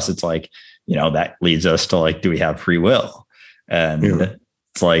over us, it's like, that leads us to like, do we have free will? And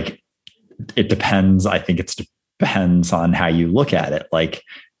it's like, it depends. I think it depends on how you look at it. Like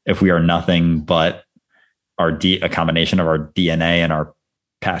if we are nothing but a combination of our DNA and our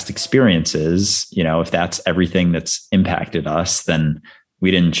past experiences, if that's everything that's impacted us, then we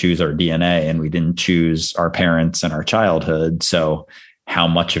didn't choose our DNA and we didn't choose our parents and our childhood. So how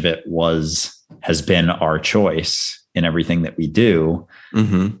much of it has been our choice in everything that we do?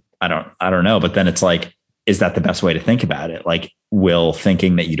 I don't know. But then it's like, is that the best way to think about it? Like,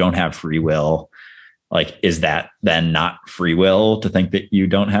 thinking that you don't have free will, like, is that then not free will to think that you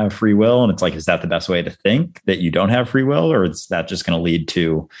don't have free will? And it's like, is that the best way to think that you don't have free will? Or is that just going to lead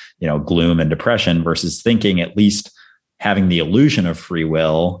to, gloom and depression, versus thinking, at least having the illusion of free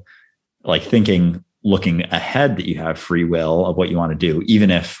will, like looking ahead that you have free will of what you want to do, even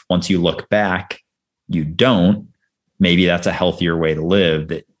if once you look back, you don't, maybe that's a healthier way to live,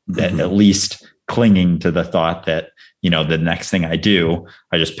 that at least clinging to the thought that, the next thing I do,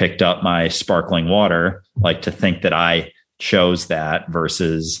 I just picked up my sparkling water, like to think that I chose that,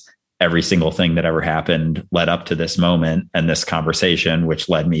 versus every single thing that ever happened led up to this moment and this conversation, which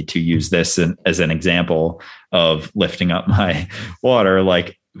led me to use this as an example of lifting up my water.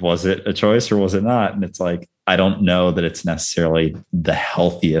 Like, was it a choice or was it not? And it's like, I don't know that it's necessarily the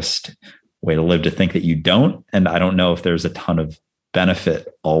healthiest way to live to think that you don't. And I don't know if there's a ton of benefit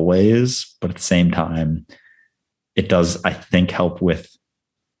always, but at the same time, it does, I think, help with,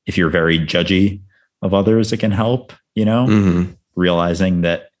 if you're very judgy of others, it can help, realizing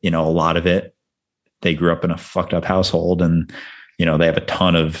that, a lot of it they grew up in a fucked up household and, they have a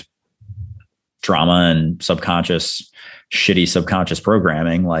ton of drama and shitty subconscious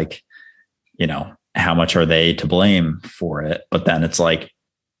programming. Like, how much are they to blame for it? But then it's like,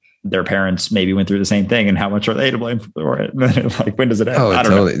 their parents maybe went through the same thing, and how much are they to blame for it? Like, when does it end? Oh, I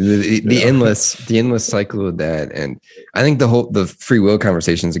don't know. The endless cycle of that. And I think the free will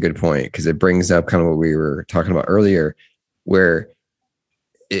conversation is a good point, because it brings up kind of what we were talking about earlier, where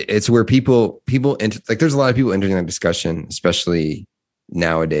it's where people like, there's a lot of people entering that discussion, especially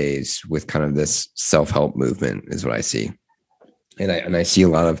nowadays with kind of this self-help movement is what I see. And I see a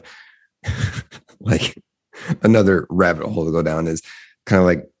lot of like, another rabbit hole to go down is kind of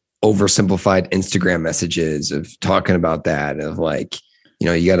like oversimplified Instagram messages of talking about that, of like,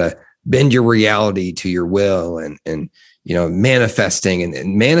 you got to bend your reality to your will, and manifesting,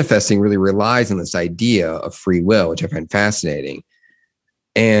 and manifesting really relies on this idea of free will, which I find fascinating.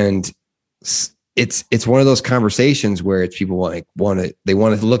 And it's one of those conversations where it's people want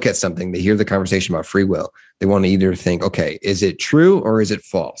to look at something, they hear the conversation about free will, they want to either think, okay, is it true or is it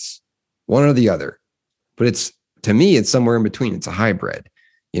false? One or the other. But to me, it's somewhere in between. It's a hybrid.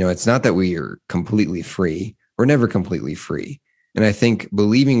 It's not that we are completely free. We're never completely free. And I think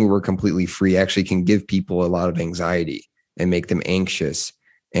believing we're completely free actually can give people a lot of anxiety and make them anxious.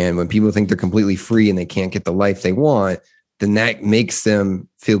 And when people think they're completely free and they can't get the life they want, then that makes them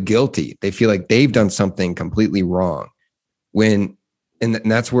feel guilty. They feel like they've done something completely wrong. And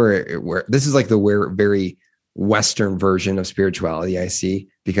that's where this is like the very Western version of spirituality I see,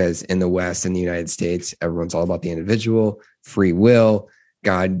 because in the West, in the United States, everyone's all about the individual, free will,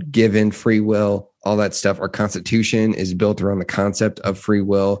 God-given free will, all that stuff. Our Constitution is built around the concept of free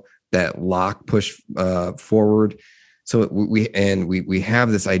will that Locke pushed forward. So we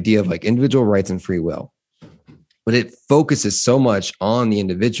have this idea of like individual rights and free will, but it focuses so much on the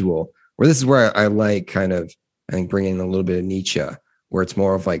individual, where this is where I like kind of, I think, bringing in a little bit of Nietzsche, where it's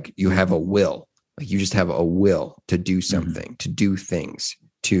more of like, you have a will, like you just have a will to do something, to do things,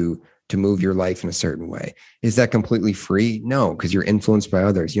 to move your life in a certain way. Is that completely free? No, because you're influenced by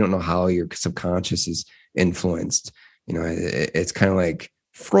others. You don't know how your subconscious is influenced. It's kind of like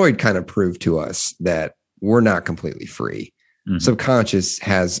Freud kind of proved to us that we're not completely free. Mm-hmm. Subconscious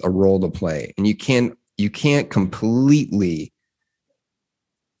has a role to play, and you can't completely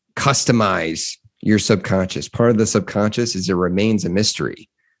customize your subconscious. Part of the subconscious is it remains a mystery.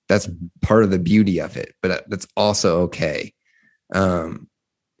 That's part of the beauty of it, but that's also okay.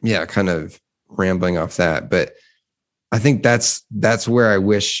 Kind of rambling off that, but I think that's where I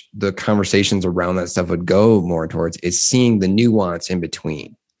wish the conversations around that stuff would go more towards, is seeing the nuance in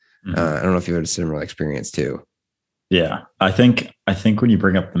between. Mm-hmm. I don't know if you've had a similar experience too. Yeah, I think when you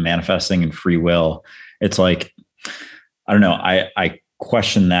bring up the manifesting and free will, it's like, I don't know, I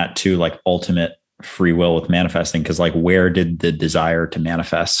question that too, like ultimate free will with manifesting, because like, where did the desire to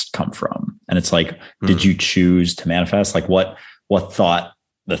manifest come from? And it's like, did you choose to manifest? Like what thought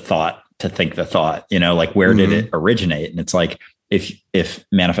the thought to think the thought, like where did it originate? And it's like, if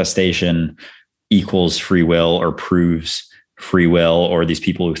manifestation equals free will or proves free will, or these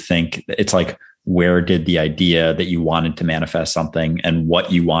people who think, it's like, where did the idea that you wanted to manifest something and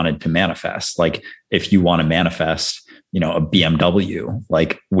what you wanted to manifest? Like if you want to manifest, a BMW,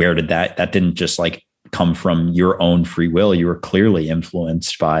 like where did that didn't just like come from your own free will. You were clearly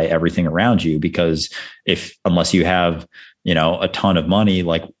influenced by everything around you, because unless you have, a ton of money,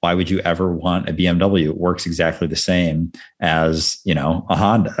 like why would you ever want a BMW? It works exactly the same as, a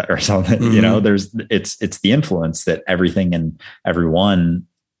Honda or something. Mm-hmm. It's the influence that everything and everyone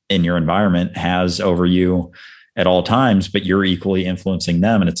in your environment has over you at all times, but you're equally influencing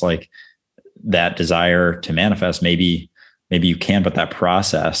them. And it's like that desire to manifest, maybe you can, but that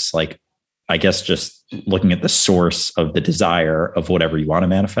process, like, I guess just looking at the source of the desire of whatever you want to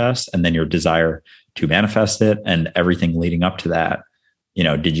manifest, and then your desire to manifest it and everything leading up to that,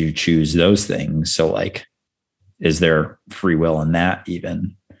 did you choose those things? So like, is there free will in that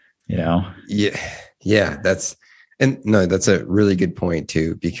even, Yeah. That's a really good point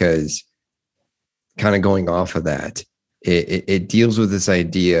too, because kind of going off of that, it deals with this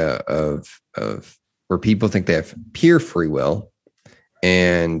idea of where people think they have pure free will,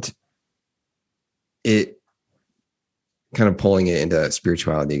 and it kind of pulling it into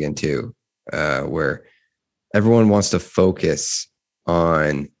spirituality again too, where everyone wants to focus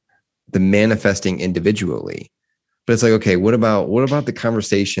on the manifesting individually. But it's like, okay, what about the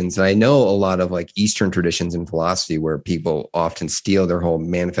conversations? And I know a lot of like Eastern traditions in philosophy where people often steal their whole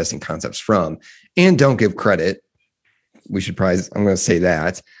manifesting concepts from, and don't give credit. I'm going to say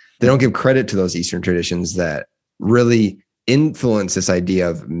that they don't give credit to those Eastern traditions that really influence this idea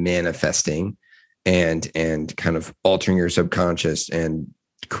of manifesting. and kind of altering your subconscious and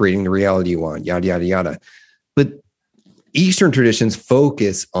creating the reality you want, yada, yada, yada. But Eastern traditions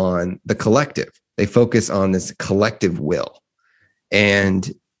focus on the collective. They focus on this collective will.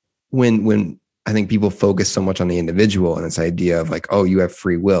 And when I think people focus so much on the individual and this idea of like, oh, you have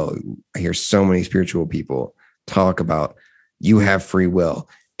free will. I hear so many spiritual people talk about you have free will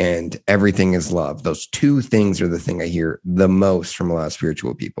and everything is love. Those two things are the thing I hear the most from a lot of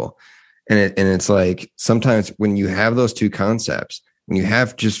spiritual people. And it's like sometimes when you have those two concepts, when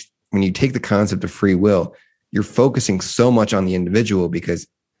you take the concept of free will, you're focusing so much on the individual, because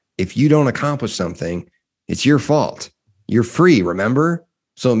if you don't accomplish something, it's your fault. You're free, remember?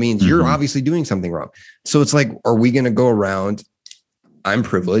 So it means you're obviously doing something wrong. So it's like, are we going to go around? I'm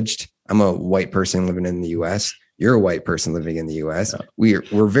privileged. I'm a white person living in the US. You're a white person living in the US. Yeah.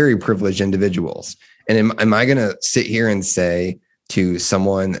 We're very privileged individuals. And am I going to sit here and say to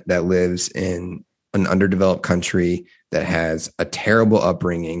someone that lives in an underdeveloped country that has a terrible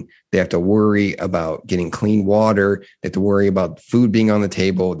upbringing, they have to worry about getting clean water, they have to worry about food being on the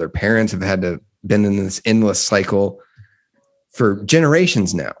table, their parents have had to been in this endless cycle for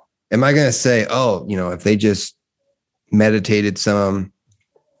generations now. Am I going to say, oh, if they just meditated some,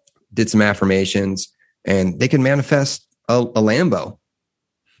 did some affirmations, and they can manifest a Lambo,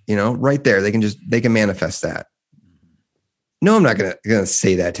 right there, they can manifest that. No, I'm not going to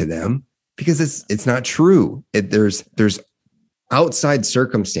say that to them, because it's not true. There's outside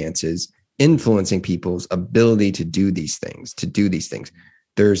circumstances influencing people's ability to do these things.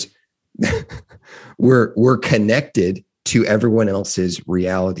 We're connected to everyone else's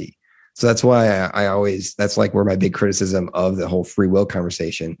reality. So that's why that's like where my big criticism of the whole free will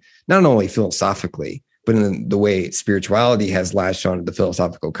conversation, not only philosophically, but in the way spirituality has latched onto the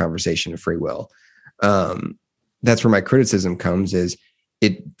philosophical conversation of free will. That's where my criticism comes, is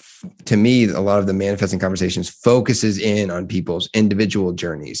to me, a lot of the manifesting conversations focuses in on people's individual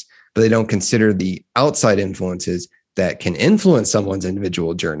journeys, but they don't consider the outside influences that can influence someone's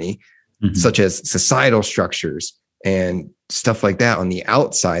individual journey, such as societal structures and stuff like that on the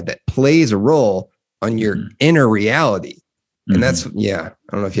outside that plays a role on your inner reality. And that's, I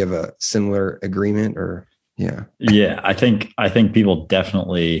don't know if you have a similar agreement or, Yeah. I think people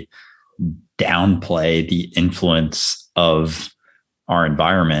definitely downplay the influence of our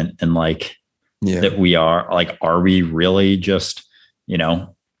environment, and that we are we really just,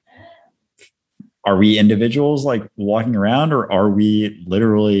 are we individuals walking around, or are we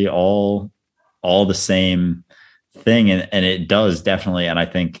literally all the same thing? And it does definitely. And I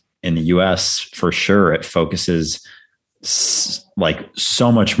think in the US for sure, it focuses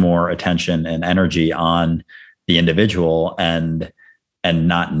so much more attention and energy on the individual and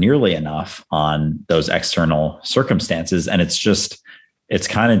not nearly enough on those external circumstances. And it's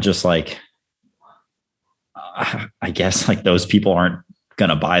kind of just I guess those people aren't going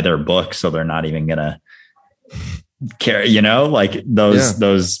to buy their book, so they're not even going to care,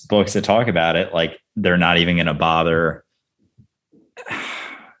 those books that talk about it, they're not even going to bother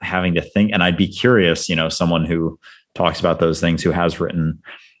having to think. And I'd be curious, someone who talks about those things, who has written,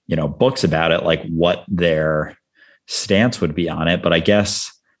 books about it, what their stance would be on it. But I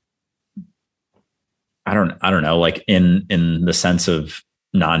guess I don't know, in the sense of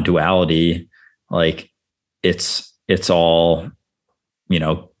non-duality, it's all, I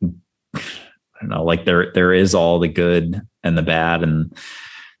don't know, there is all the good and the bad, and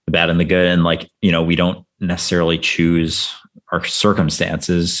the bad and the good. And we don't necessarily choose our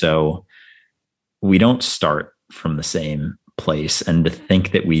circumstances. So we don't start from the same place. And to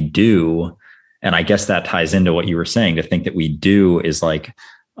think that we do, and I guess that ties into what you were saying, to think that we do is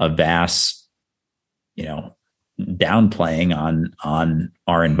a vast, downplaying on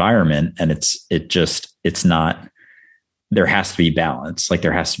our environment. And it's not, there has to be balance.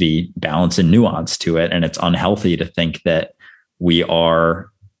 There has to be balance and nuance to it. And it's unhealthy to think that we are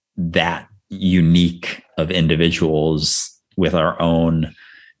that unique of individuals with our own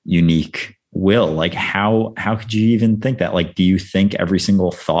unique will. How could you even think that? Do you think every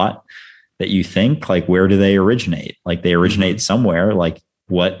single thought that you think, where do they originate? They originate somewhere.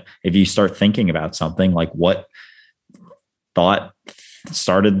 What, if you start thinking about something, what thought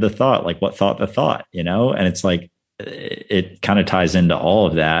started the thought? What thought the thought, and it's it kind of ties into all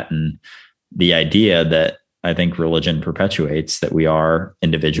of that. And the idea that I think religion perpetuates, that we are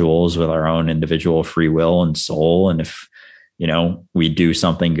individuals with our own individual free will and soul. And if, we do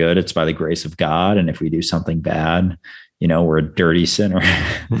something good, it's by the grace of God. And if we do something bad, we're a dirty sinner.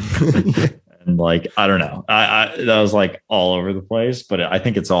 And I don't know, I that was all over the place, but I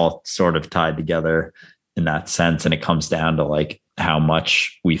think it's all sort of tied together in that sense. And it comes down to how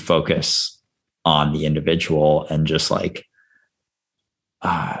much we focus on the individual and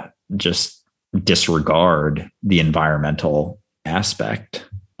just disregard the environmental aspect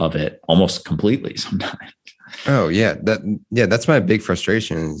of it almost completely sometimes. Oh yeah. That's my big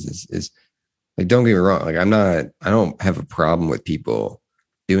frustration is like, don't get me wrong. Like I don't have a problem with people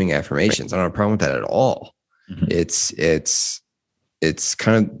doing affirmations. I don't have a problem with that at all. Mm-hmm. It's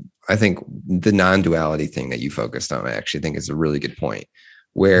kind of, I think the non-duality thing that you focused on, I actually think is a really good point,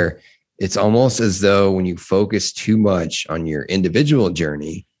 where it's almost as though when you focus too much on your individual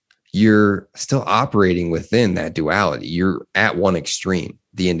journey, you're still operating within that duality. You're at one extreme,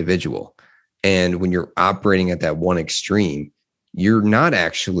 the individual. And when you're operating at that one extreme, you're not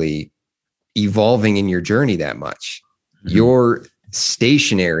actually evolving in your journey that much. Mm-hmm. You're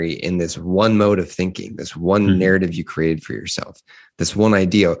stationary in this one mode of thinking, this one narrative you created for yourself, this one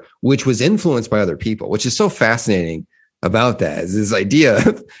idea, which was influenced by other people, which is so fascinating about that, is this idea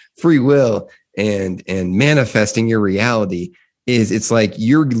of free will and manifesting your reality. Is it's like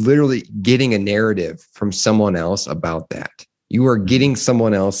you're literally getting a narrative from someone else about that. You are getting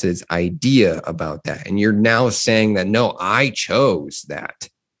someone else's idea about that. And you're now saying that, no, I chose that.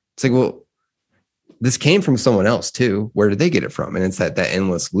 It's like, well, this came from someone else too. Where did they get it from? And it's that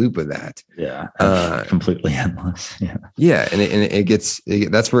endless loop of that. Yeah. Completely endless. Yeah. Yeah.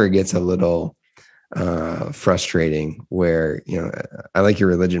 And that's where it gets a little frustrating, where, I like your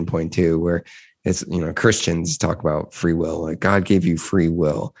religion point too, where it's, Christians talk about free will, like God gave you free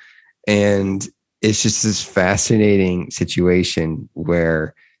will. And it's just this fascinating situation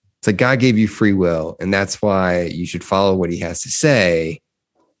where it's like God gave you free will, and that's why you should follow what he has to say,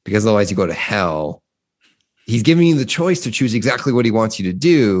 because otherwise you go to hell. He's giving you the choice to choose exactly what he wants you to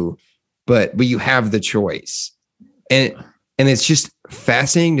do, but you have the choice. And it's just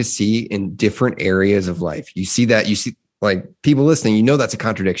fascinating to see in different areas of life. You see like people listening, that's a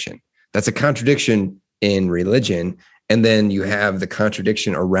contradiction. That's a contradiction in religion. And then you have the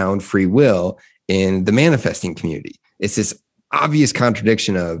contradiction around free will in the manifesting community. It's this obvious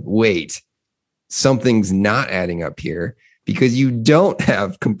contradiction of, wait, something's not adding up here, because you don't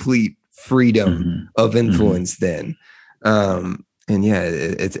have complete freedom of influence then. And yeah,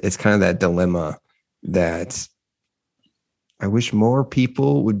 it's kind of that dilemma that I wish more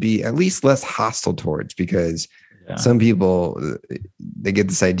people would be at least less hostile towards, because some people, they get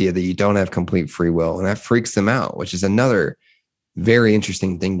this idea that you don't have complete free will, and that freaks them out, which is another very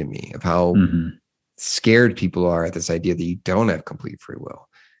interesting thing to me, of how scared people are at this idea that you don't have complete free will.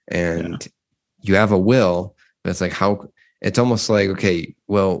 And you have a will, but it's like, it's almost like, okay,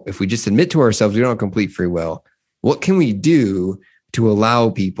 well, if we just admit to ourselves we don't have complete free will, what can we do to allow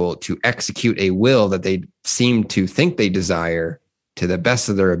people to execute a will that they seem to think they desire to the best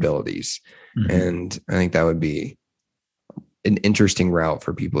of their abilities? And I think that would be an interesting route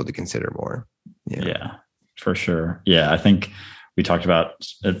for people to consider more. Yeah, for sure. Yeah, I think we talked about,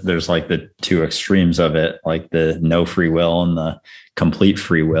 there's like the two extremes of it, like the no free will and the complete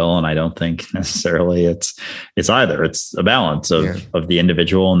free will. And I don't think necessarily it's either. It's a balance of the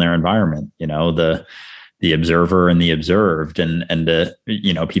individual and their environment, the observer and the observed, and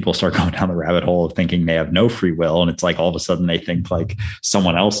people start going down the rabbit hole of thinking they have no free will. And it's like, all of a sudden they think like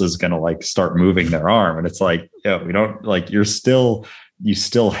someone else is going to like start moving their arm. And it's like, we don't, like, you still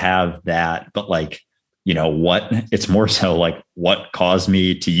have that, but like, what, it's more so like, what caused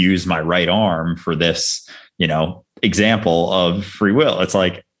me to use my right arm for this, example of free will? It's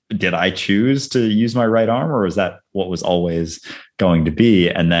like, did I choose to use my right arm, or is that what was always going to be?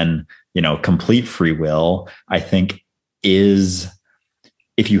 And then, complete free will, I think, is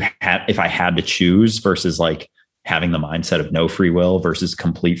if I had to choose versus like having the mindset of no free will versus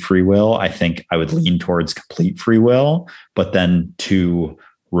complete free will, I think I would lean towards complete free will, but then to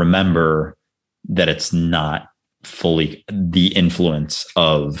remember that it's not fully the influence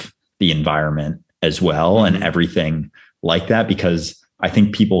of the environment as well and everything like that, because I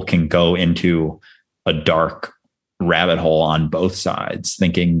think people can go into a dark rabbit hole on both sides,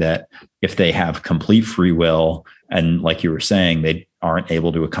 thinking that if they have complete free will and, like you were saying, they aren't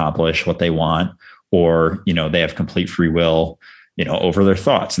able to accomplish what they want, or, they have complete free will, over their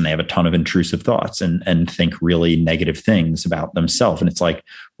thoughts, and they have a ton of intrusive thoughts and think really negative things about themselves. And it's like,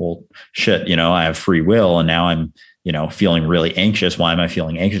 well, shit, I have free will, and now I'm, feeling really anxious. Why am I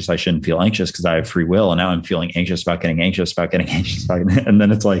feeling anxious? I shouldn't feel anxious because I have free will. And now I'm feeling anxious about getting anxious. And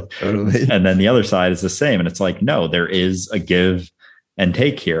then it's like, totally. And then the other side is the same. And it's like, no, there is a give and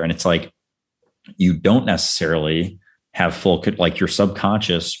take here. And it's like, you don't necessarily have full, like, your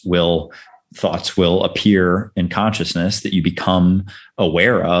subconscious thoughts will appear in consciousness that you become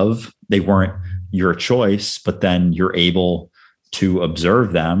aware of. They weren't your choice, but then you're able to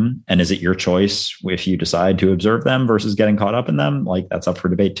observe them. And is it your choice if you decide to observe them versus getting caught up in them? Like, that's up for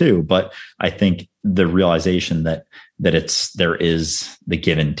debate too. But I think the realization that there is the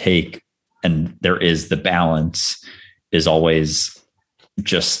give and take and there is the balance is always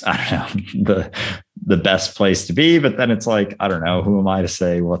just, I don't know, the best place to be. But then it's like, I don't know, who am I to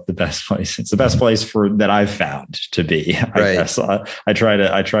say what the best place? It's the best place that I've found to be. I guess I try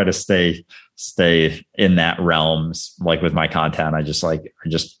to stay in that realm. Like with my content, I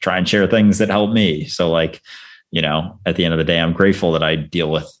just try and share things that help me. So like, at the end of the day, I'm grateful that I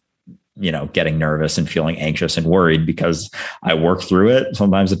deal with, getting nervous and feeling anxious and worried because I work through it.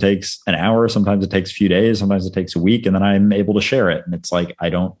 Sometimes it takes an hour, sometimes it takes a few days, sometimes it takes a week, and then I'm able to share it. And it's like, I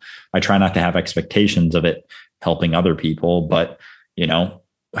try not to have expectations of it helping other people, but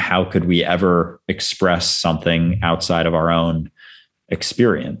how could we ever express something outside of our own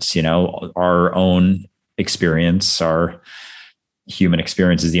experience? Our own experience, our human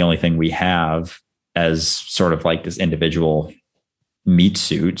experience is the only thing we have as sort of like this individual meat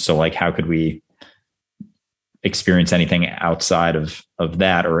suit. So like, how could we experience anything outside of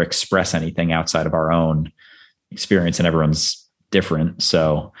that or express anything outside of our own experience? And everyone's different.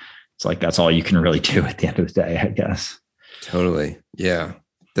 So it's like, that's all you can really do at the end of the day, I guess. Totally. Yeah.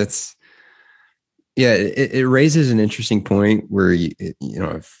 It raises an interesting point where,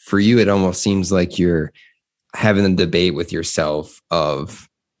 for you, it almost seems like you're having a debate with yourself of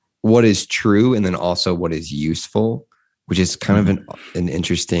what is true and then also what is useful, which is kind of an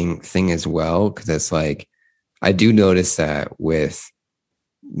interesting thing as well. Because it's like, I do notice that with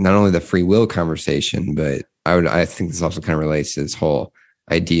not only the free will conversation, but I think this also kind of relates to this whole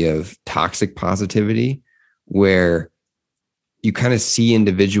idea of toxic positivity, where you kind of see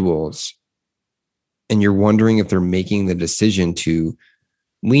individuals and you're wondering if they're making the decision to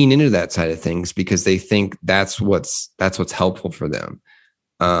lean into that side of things because they think that's what's helpful for them.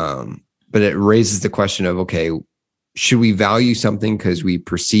 But it raises the question of, okay, should we value something because we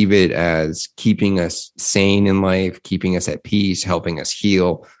perceive it as keeping us sane in life, keeping us at peace, helping us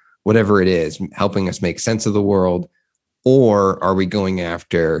heal, whatever it is, helping us make sense of the world? Or are we going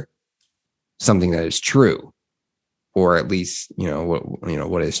after something that is true, or at least,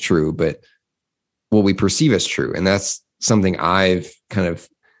 what is true, but what we perceive as true? And that's something I've kind of,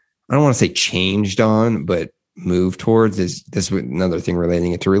 I don't want to say changed on, but moved towards. Is this another thing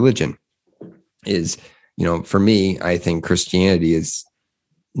relating it to religion is, for me, I think Christianity is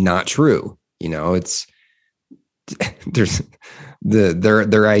not true. It's there's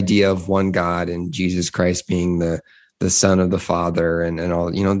their idea of one God and Jesus Christ being the son of the Father and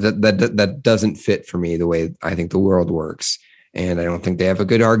all, that doesn't fit for me the way I think the world works. And I don't think they have a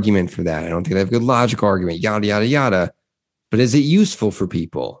good argument for that. I don't think they have a good logical argument, yada, yada, yada. But is it useful for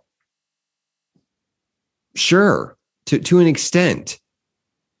people? Sure, to an extent.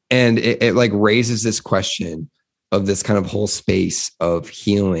 And it like raises this question of this kind of whole space of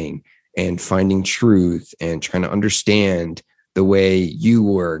healing and finding truth and trying to understand the way you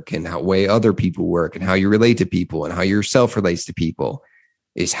work and how way other people work and how you relate to people and how yourself relates to people.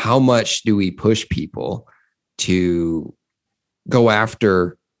 Is how much do we push people to go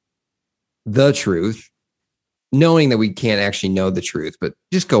after the truth, knowing that we can't actually know the truth, but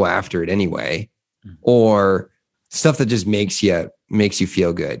just go after it anyway, or stuff that just makes you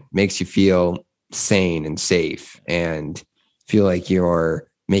feel good, makes you feel sane and safe and feel like you're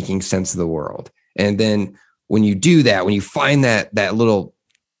making sense of the world. And then when you do that, when you find that little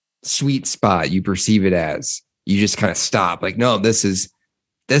sweet spot, you perceive it as, you just kind of stop like, no, this is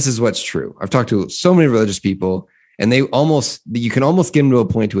what's true. I've talked to so many religious people and you can almost get them to a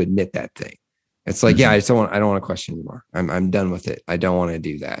point to admit that thing. It's like, yeah, I don't want to question anymore. I'm done with it. I don't want to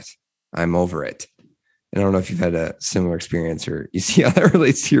do that. I'm over it. I don't know if you've had a similar experience or you see how that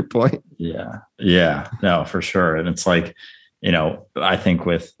relates to your point. Yeah, no, for sure. And it's like, I think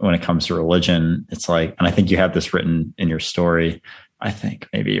when it comes to religion, it's like, and I think you have this written in your story, I think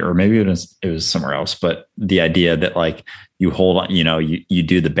maybe it was somewhere else, but the idea that like you hold on, you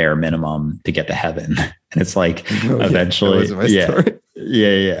do the bare minimum to get to heaven. And it's like, eventually,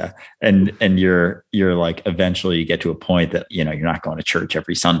 yeah. And you're like, eventually you get to a point that, you're not going to church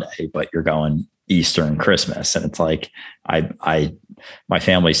every Sunday, but you're going Easter and Christmas. And it's like, my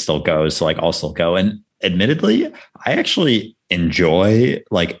family still goes, so like I'll still go. And admittedly, I actually enjoy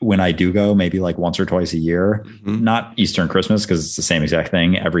like when I do go maybe like once or twice a year, not Easter and Christmas, because it's the same exact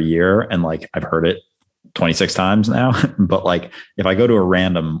thing every year. And like, I've heard it 26 times now, but like if I go to a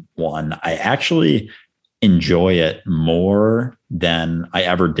random one, I actually enjoy it more than I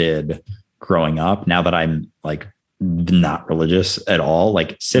ever did growing up. Now that I'm like not religious at all,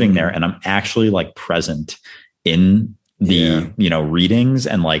 like sitting there and I'm actually like present in the, readings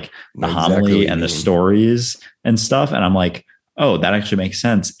and like the homily and the stories and stuff. And I'm like, oh, that actually makes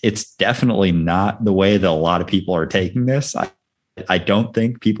sense. It's definitely not the way that a lot of people are taking this. I don't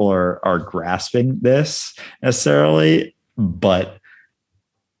think people are grasping this necessarily, but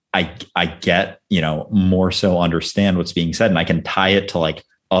I get, more so understand what's being said, and I can tie it to like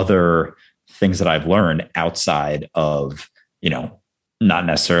other things that I've learned outside of, not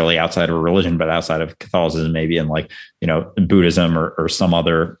necessarily outside of a religion, but outside of Catholicism, maybe in like, Buddhism or some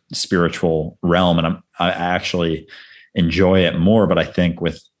other spiritual realm. And I actually enjoy it more. But I think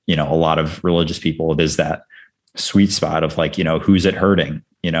with, a lot of religious people, it is that sweet spot of like, who's it hurting?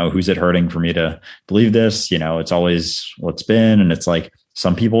 Who's it hurting for me to believe this? It's always what's been. And it's like,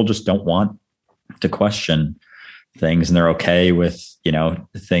 some people just don't want to question things, and they're okay with,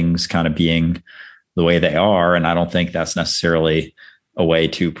 things kind of being the way they are. And I don't think that's necessarily a way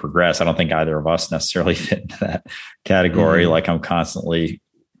to progress. I don't think either of us necessarily fit into that category. Like, I'm constantly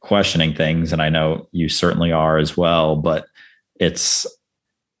questioning things, and I know you certainly are as well, but it's,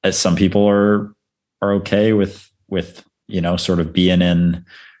 as some people are okay with, sort of being in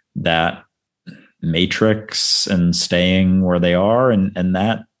that matrix and staying where they are, and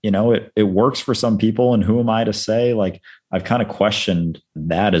that, it works for some people. And who am I to say? Like, I've kind of questioned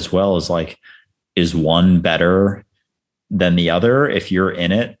that as well, as like, is one better than the other? If you're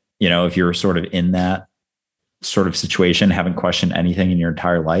in it, if you're sort of in that sort of situation, haven't questioned anything in your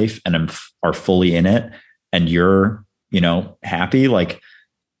entire life, and are fully in it, and you're, happy, like,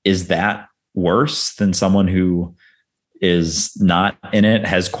 is that worse than someone who is not in it,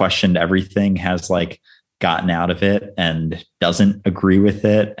 has questioned everything, has like gotten out of it and doesn't agree with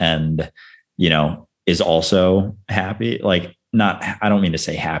it, and, is also happy? Like, not, I don't mean to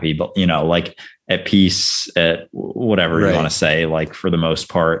say happy, but, like at peace, at whatever you want to say, like for the most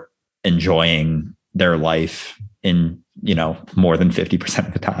part, enjoying their life in, more than 50%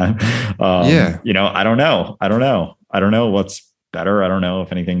 of the time. I don't know. I don't know what's better. I don't know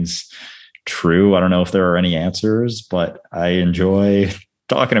if anything's true. I don't know if there are any answers, but I enjoy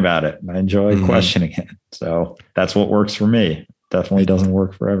talking about it. I enjoy questioning it. So that's what works for me. Definitely doesn't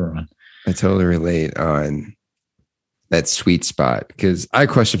work for everyone. I totally relate on that sweet spot, because I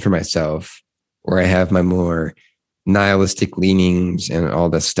question for myself where I have my more nihilistic leanings and all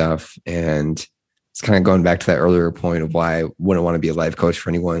this stuff. And it's kind of going back to that earlier point of why I wouldn't want to be a life coach for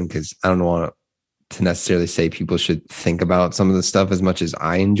anyone, because I don't want to necessarily say people should think about some of the stuff as much as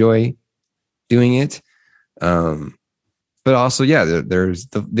I enjoy doing it. But also, there's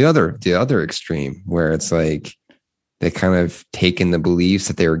the other extreme where it's like they kind of taken the beliefs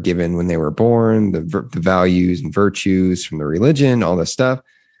that they were given when they were born, the values and virtues from the religion, all this stuff.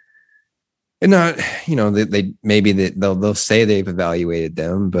 And not, they'll say they've evaluated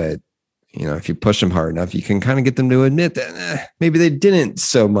them, but if you push them hard enough, you can kind of get them to admit that maybe they didn't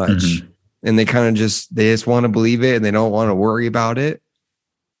so much. And they kind of they just want to believe it, and they don't want to worry about it.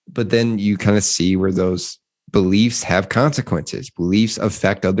 But then you kind of see where those beliefs have consequences. Beliefs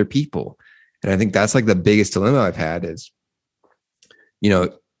affect other people. And I think that's like the biggest dilemma I've had is,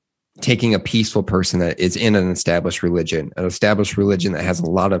 taking a peaceful person that is in an established religion that has a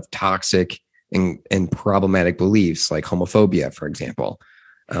lot of toxic and problematic beliefs, like homophobia, for example.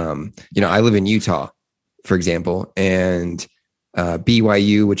 I live in Utah, for example, and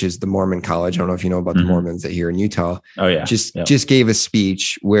BYU, which is the Mormon college. I don't know if you know about the Mormons that here in Utah. Oh yeah. Just gave a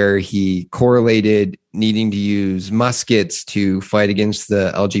speech where he correlated needing to use muskets to fight against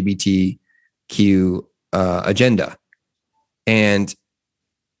the LGBTQ agenda. And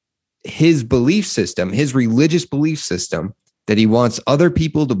his belief system, his religious belief system that he wants other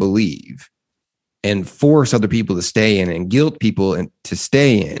people to believe and force other people to stay in and guilt people to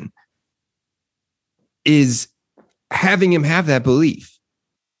stay in, is having him have that belief,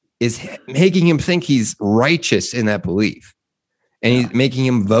 is making him think he's righteous in that belief. And he's making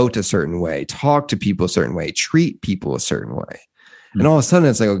him vote a certain way, talk to people a certain way, treat people a certain way. And all of a sudden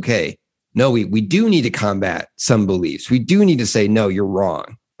it's like, okay, no, we do need to combat some beliefs. We do need to say, no, you're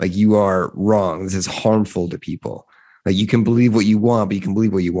wrong. Like, you are wrong. This is harmful to people. Like, you can believe what you want, but you can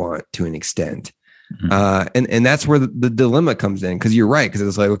believe what you want to an extent. And that's where the dilemma comes in. Cause you're right. Cause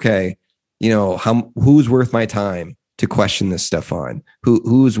it's like, okay, who's worth my time to question this stuff on?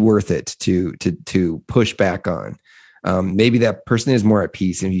 Who's worth it to push back on? Maybe that person is more at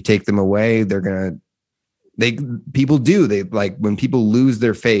peace. And if you take them away, people do. They like, when people lose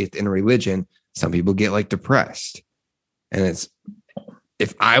their faith in a religion, some people get like depressed. And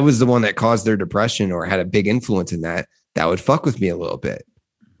if I was the one that caused their depression or had a big influence in that would fuck with me a little bit.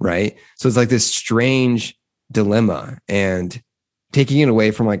 Right. So it's like this strange dilemma. And, taking it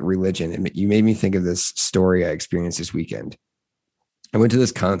away from like religion, and you made me think of this story I experienced this weekend. I went to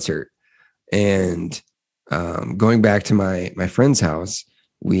this concert, and going back to my friend's house,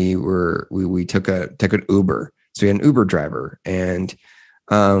 we took an Uber. So we had an Uber driver, and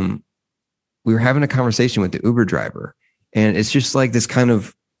we were having a conversation with the Uber driver, and it's just like this kind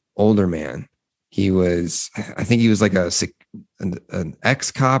of older man. I think he was like an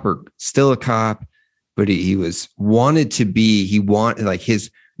ex-cop or still a cop, but he wanted like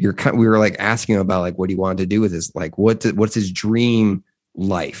we were like asking him about like what he wanted to do with his, like, what's his dream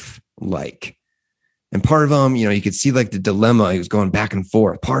life like? And part of him, you could see like the dilemma. He was going back and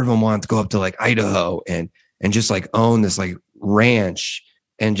forth. Part of him wanted to go up to like Idaho and just like own this like ranch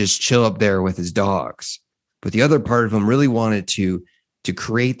and just chill up there with his dogs. But the other part of him really wanted to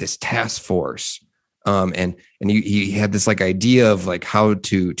create this task force. And he had this like idea of like how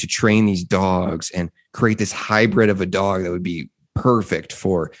to train these dogs and create this hybrid of a dog that would be perfect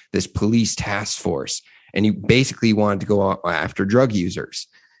for this police task force. And he basically wanted to go after drug users.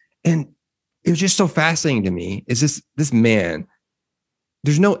 And it was just so fascinating to me. Is this man,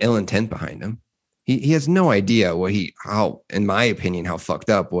 there's no ill intent behind him. He has no idea how, in my opinion, how fucked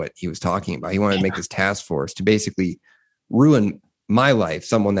up what he was talking about. He wanted to make this task force to basically ruin my life,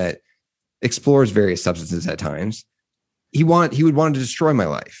 someone that explores various substances at times. He would want to destroy my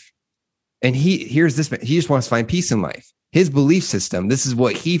life. And here's this man, he just wants to find peace in life. His belief system, this is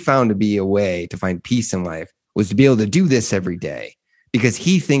what he found to be a way to find peace in life, was to be able to do this every day, because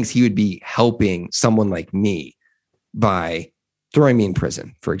he thinks he would be helping someone like me by throwing me in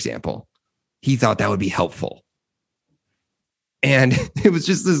prison, for example. He thought that would be helpful. And it was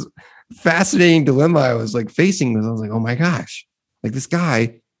just this fascinating dilemma I was like facing. I was like, oh my gosh, like this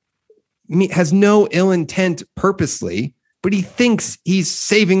guy has no ill intent purposely, but he thinks he's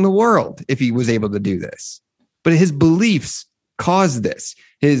saving the world if he was able to do this. But his beliefs caused this.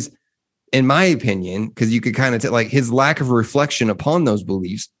 In my opinion, because you could kind of like his lack of reflection upon those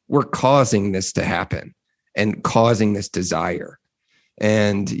beliefs were causing this to happen and causing this desire.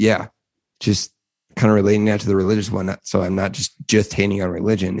 And yeah, just kind of relating that to the religious one. So I'm not just hating on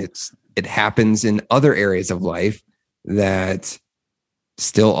religion. It happens in other areas of life that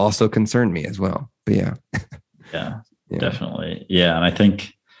still also concern me as well. But yeah. Yeah, definitely. Yeah. And I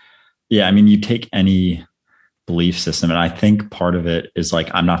think, you take any belief system, and I think part of it is like,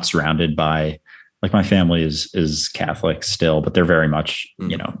 I'm not surrounded by, like, my family is Catholic still, but they're very much,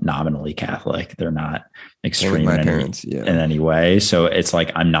 nominally Catholic. They're not extreme in any way. So it's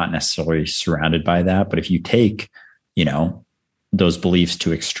like, I'm not necessarily surrounded by that. But if you take, those beliefs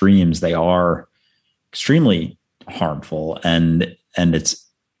to extremes, they are extremely harmful. And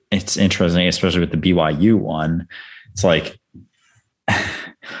it's interesting, especially with the BYU one. It's like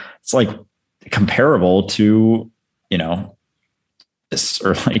comparable to, this,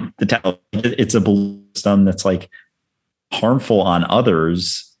 or like it's a belief system that's like harmful on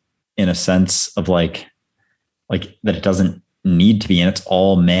others in a sense of like that it doesn't need to be, and it's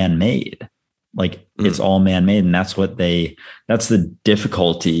all man-made. Like it's all man-made. And that's the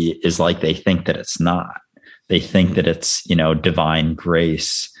difficulty, is like, they think that it's not. They think that it's, divine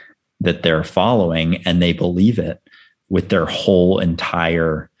grace that they're following, and they believe it with their whole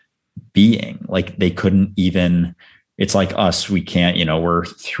entire being. Like they couldn't even, it's like us, we can't, we're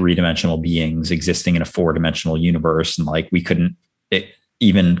 3-dimensional beings existing in a 4-dimensional universe. And like, we couldn't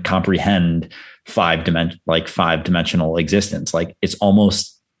even comprehend 5-dimensional existence. Like it's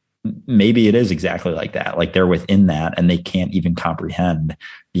almost, maybe it is exactly like that. Like they're within that, and they can't even comprehend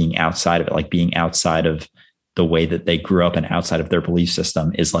being outside of it. Like being outside of the way that they grew up and outside of their belief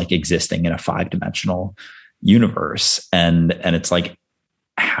system is like existing in a 5-dimensional universe. And it's like,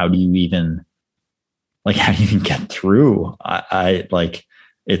 how do you even get through? I like,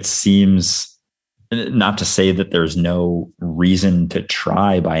 it seems, not to say that there's no reason to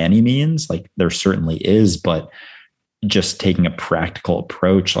try by any means, like there certainly is, but just taking a practical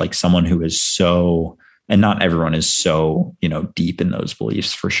approach, like someone who is so, and not everyone is so, deep in those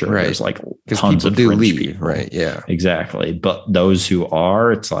beliefs for sure. Right. There's like tons of fringe people. Right. Yeah, exactly. But those who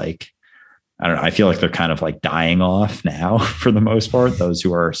are, it's like, I don't know. I feel like they're kind of like dying off now for the most part. Those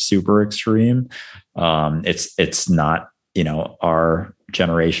who are super extreme. It's not, our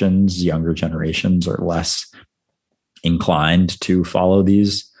generations, younger generations are less inclined to follow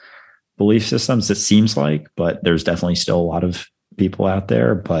these belief systems, it seems like, but there's definitely still a lot of people out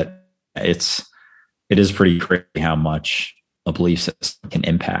there. But it is pretty crazy how much a belief system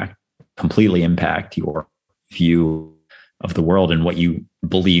can completely impact your view of the world and what you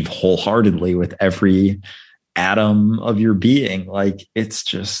believe wholeheartedly with every atom of your being. Like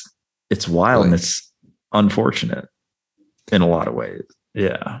it's wild, and it's unfortunate. in a lot of ways.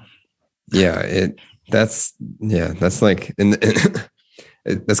 Yeah. Yeah. That's like, and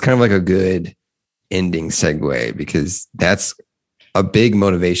that's kind of like a good ending segue, because that's a big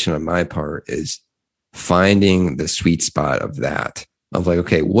motivation on my part, is finding the sweet spot of that, of like,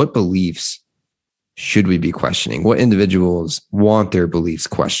 okay, what beliefs should we be questioning? What individuals want their beliefs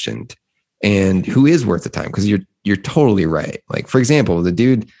questioned, and who is worth the time? Because you're totally right. Like, for example, the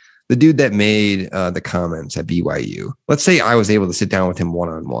dude that made the comments at BYU, let's say I was able to sit down with him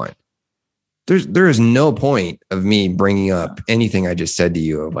one-on-one. There is no point of me bringing up anything I just said to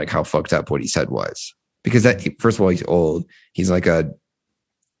you of like how fucked up what he said was, because that, first of all, he's old. He's like a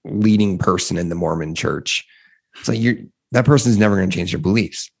leading person in the Mormon church. It's like that person's never going to change their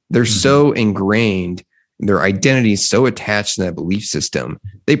beliefs. They're so ingrained, their identity is so attached to that belief system.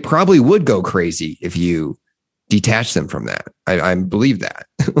 They probably would go crazy if you detach them from that. I believe that.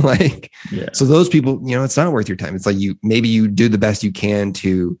 Like, so those people, it's not worth your time. It's like maybe you do the best you can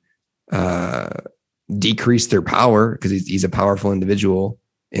to decrease their power, because he's a powerful individual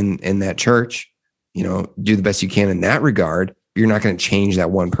in that church. Do the best you can in that regard. You're not going to change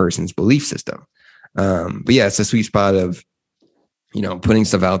that one person's belief system. But yeah, it's a sweet spot of, putting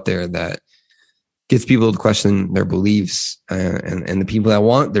stuff out there that gets people to question their beliefs, and the people that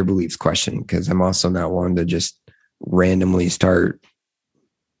want their beliefs questioned, because I'm also not one to just randomly start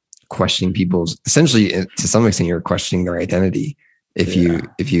questioning people's, essentially, to some extent, you're questioning their identity. If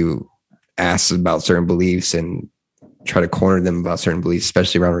you ask about certain beliefs and try to corner them about certain beliefs,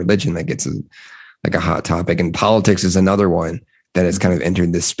 especially around religion, that gets like a hot topic. And politics is another one that has kind of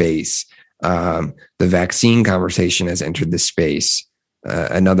entered this space. The vaccine conversation has entered this space.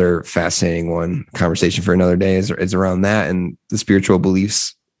 Another fascinating conversation for another day is around that, and the spiritual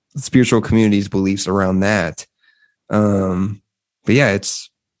beliefs, the spiritual community's beliefs around that. But yeah,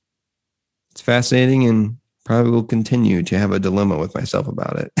 it's fascinating, and probably will continue to have a dilemma with myself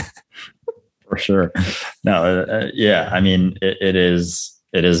about it. For sure. No, yeah. I mean, it is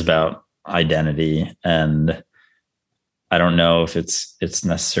about identity, and I don't know if it's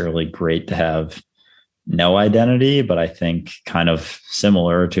necessarily great to have no identity, but I think kind of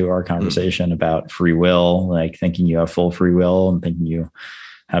similar to our conversation about free will, like thinking you have full free will and thinking you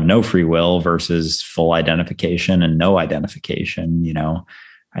have no free will versus full identification and no identification.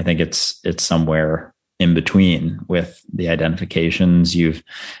 I think it's somewhere in between with the identifications you've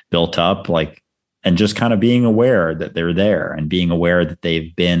built up, like, and just kind of being aware that they're there, and being aware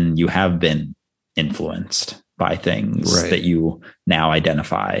that you have been influenced by things that you now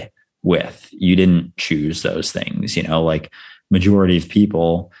identify with. You didn't choose those things, like majority of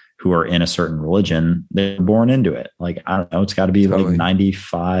people who are in a certain religion, they're born into it. Like, I don't know, it's got to be like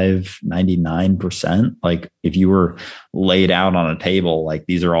 95, 99%. Like, if you were laid out on a table, like,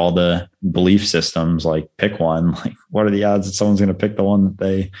 these are all the belief systems, like, pick one. Like, what are the odds that someone's going to pick the one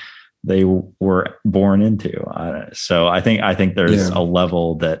that they were born into? So I think there's a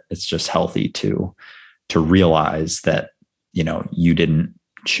level that it's just healthy to realize that, you didn't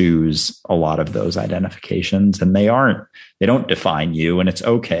choose a lot of those identifications, and they don't define you, and it's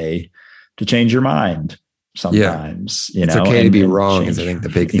okay to change your mind sometimes. It's okay to be wrong, is I think the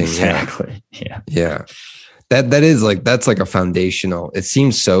big thing. Exactly. Yeah. That is like, that's like a foundational, it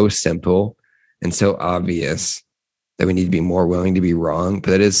seems so simple and so obvious that we need to be more willing to be wrong,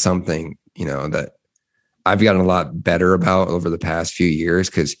 but that is something, that I've gotten a lot better about over the past few years,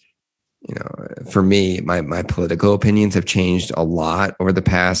 because for me, my political opinions have changed a lot over the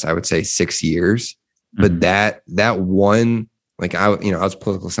past, I would say, 6 years. But that one, like, I was a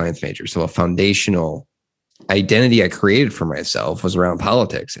political science major, so a foundational identity I created for myself was around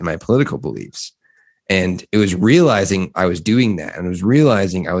politics and my political beliefs. And it was realizing I was doing that, and it was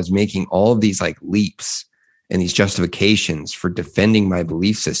realizing I was making all of these like leaps and these justifications for defending my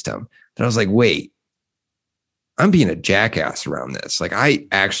belief system. And I was like, wait, I'm being a jackass around this. Like, I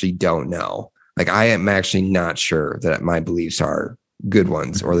actually don't know. Like, I am actually not sure that my beliefs are good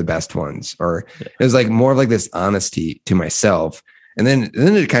ones or the best ones. Or it was like more of like this honesty to myself. And then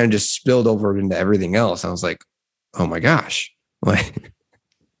it kind of just spilled over into everything else. I was like, oh my gosh, like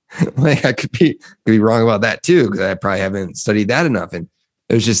I could be wrong about that too, because I probably haven't studied that enough. And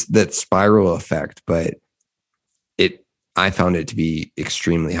it was just that spiral effect. But I found it to be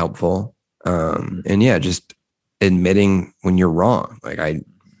extremely helpful. And yeah, just admitting when you're wrong. Like,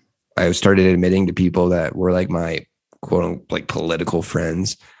 I started admitting to people that were like my quote unquote like political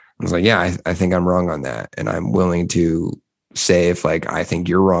friends. I was like, yeah, I think I'm wrong on that. And I'm willing to say if like, I think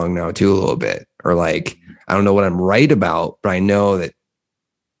you're wrong now too, a little bit, or like, I don't know what I'm right about, but I know that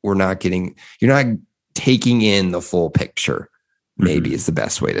you're not taking in the full picture, maybe is the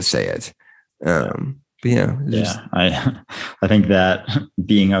best way to say it. But yeah. Yeah. I think that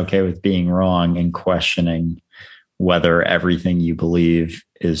being okay with being wrong and questioning whether everything you believe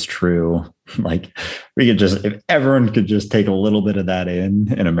is true. Like if everyone could just take a little bit of that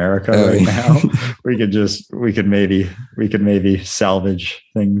in America right now, we could maybe salvage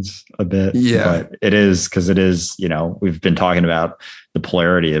things a bit. Yeah. But it is, we've been talking about the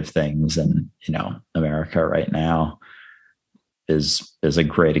polarity of things, and, America right now is a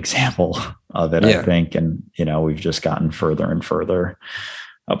great example of it, I think. And, we've just gotten further and further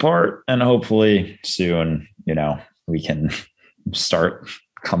apart, and hopefully soon, we can start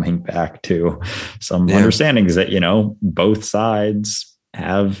coming back to some understandings that, both sides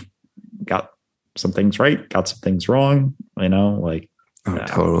have got some things right, got some things wrong,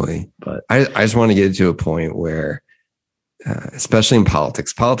 totally. But I just want to get to a point where, especially in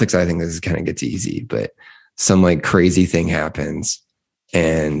politics, I think this kind of gets easy, but some like crazy thing happens.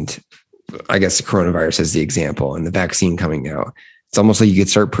 And I guess the coronavirus is the example, and the vaccine coming out. It's almost like you could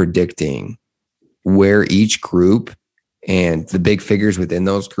start predicting where each group and the big figures within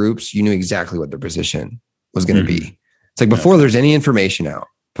those groups, you knew exactly what their position was going to be. It's like before there's any information out,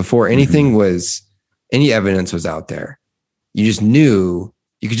 before anything any evidence was out there, you just knew,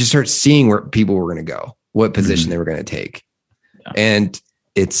 you could just start seeing where people were going to go, what position they were going to take. Yeah. And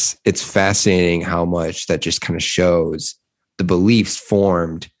it's fascinating how much that just kind of shows the beliefs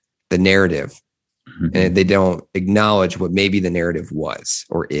formed the narrative, and they don't acknowledge what maybe the narrative was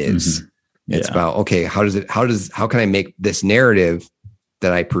or is. It's about, okay, how can I make this narrative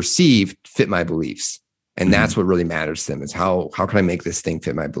that I perceive fit my beliefs? And that's what really matters to them, is how can I make this thing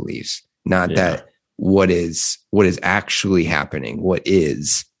fit my beliefs? Not that what is actually happening, what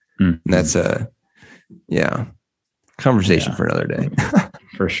is. And that's a conversation for another day.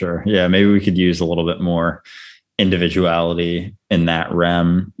 For sure. Yeah. Maybe we could use a little bit more individuality in that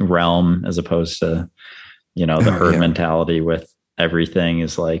realm, as opposed to, the herd mentality with everything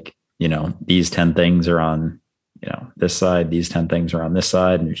is like, these 10 things are on, this side, these 10 things are on this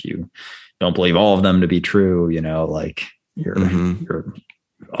side. And if you don't believe all of them to be true, like you're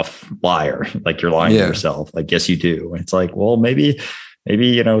a liar, like you're lying to yourself. Like, yes, you do. And it's like, well, maybe,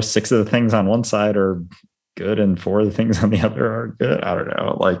 6 of the things on one side are good and 4 of the things on the other are good. I don't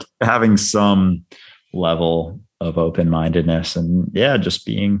know, like having some level of open-mindedness and just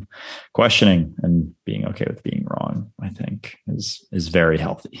questioning and being okay with being wrong, I think is very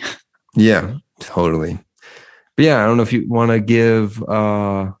healthy. Yeah, totally. But I don't know if you want to give,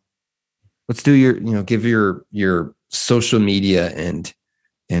 let's do give your social media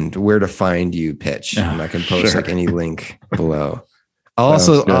and where to find you pitch. And I can post like any link below. I'll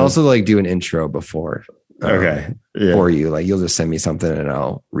also like do an intro before. For you. Like you'll just send me something and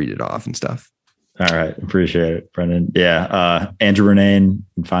I'll read it off and stuff. All right. Appreciate it, Brendan. Yeah. Andrew Murnane. You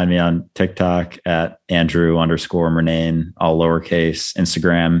can find me on TikTok at Andrew_Murnane, all lowercase,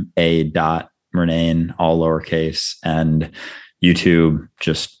 Instagram, a.Murnane, all lowercase, and YouTube,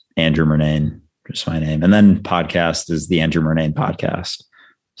 just Andrew Murnane, just my name. And then podcast is the Andrew Murnane podcast.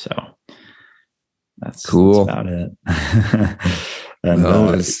 So that's cool. That's about it. And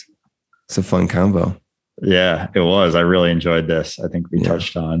it's a fun combo. Yeah, it was. I really enjoyed this. I think we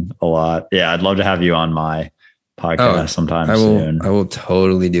touched on a lot. Yeah, I'd love to have you on my podcast sometime soon. I will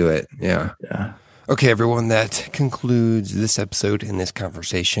totally do it. Yeah. Yeah. Okay, everyone, that concludes this episode and this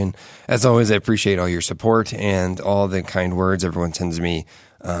conversation. As always, I appreciate all your support and all the kind words everyone sends me.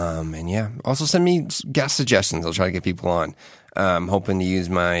 Also send me guest suggestions. I'll try to get people on. I'm hoping to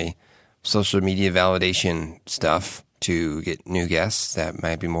use my social media validation stuff to get new guests that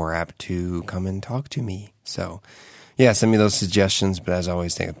might be more apt to come and talk to me. So, send me those suggestions. But as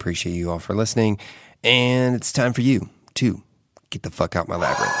always, I appreciate you all for listening. And it's time for you to get the fuck out my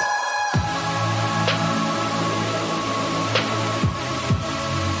labyrinth.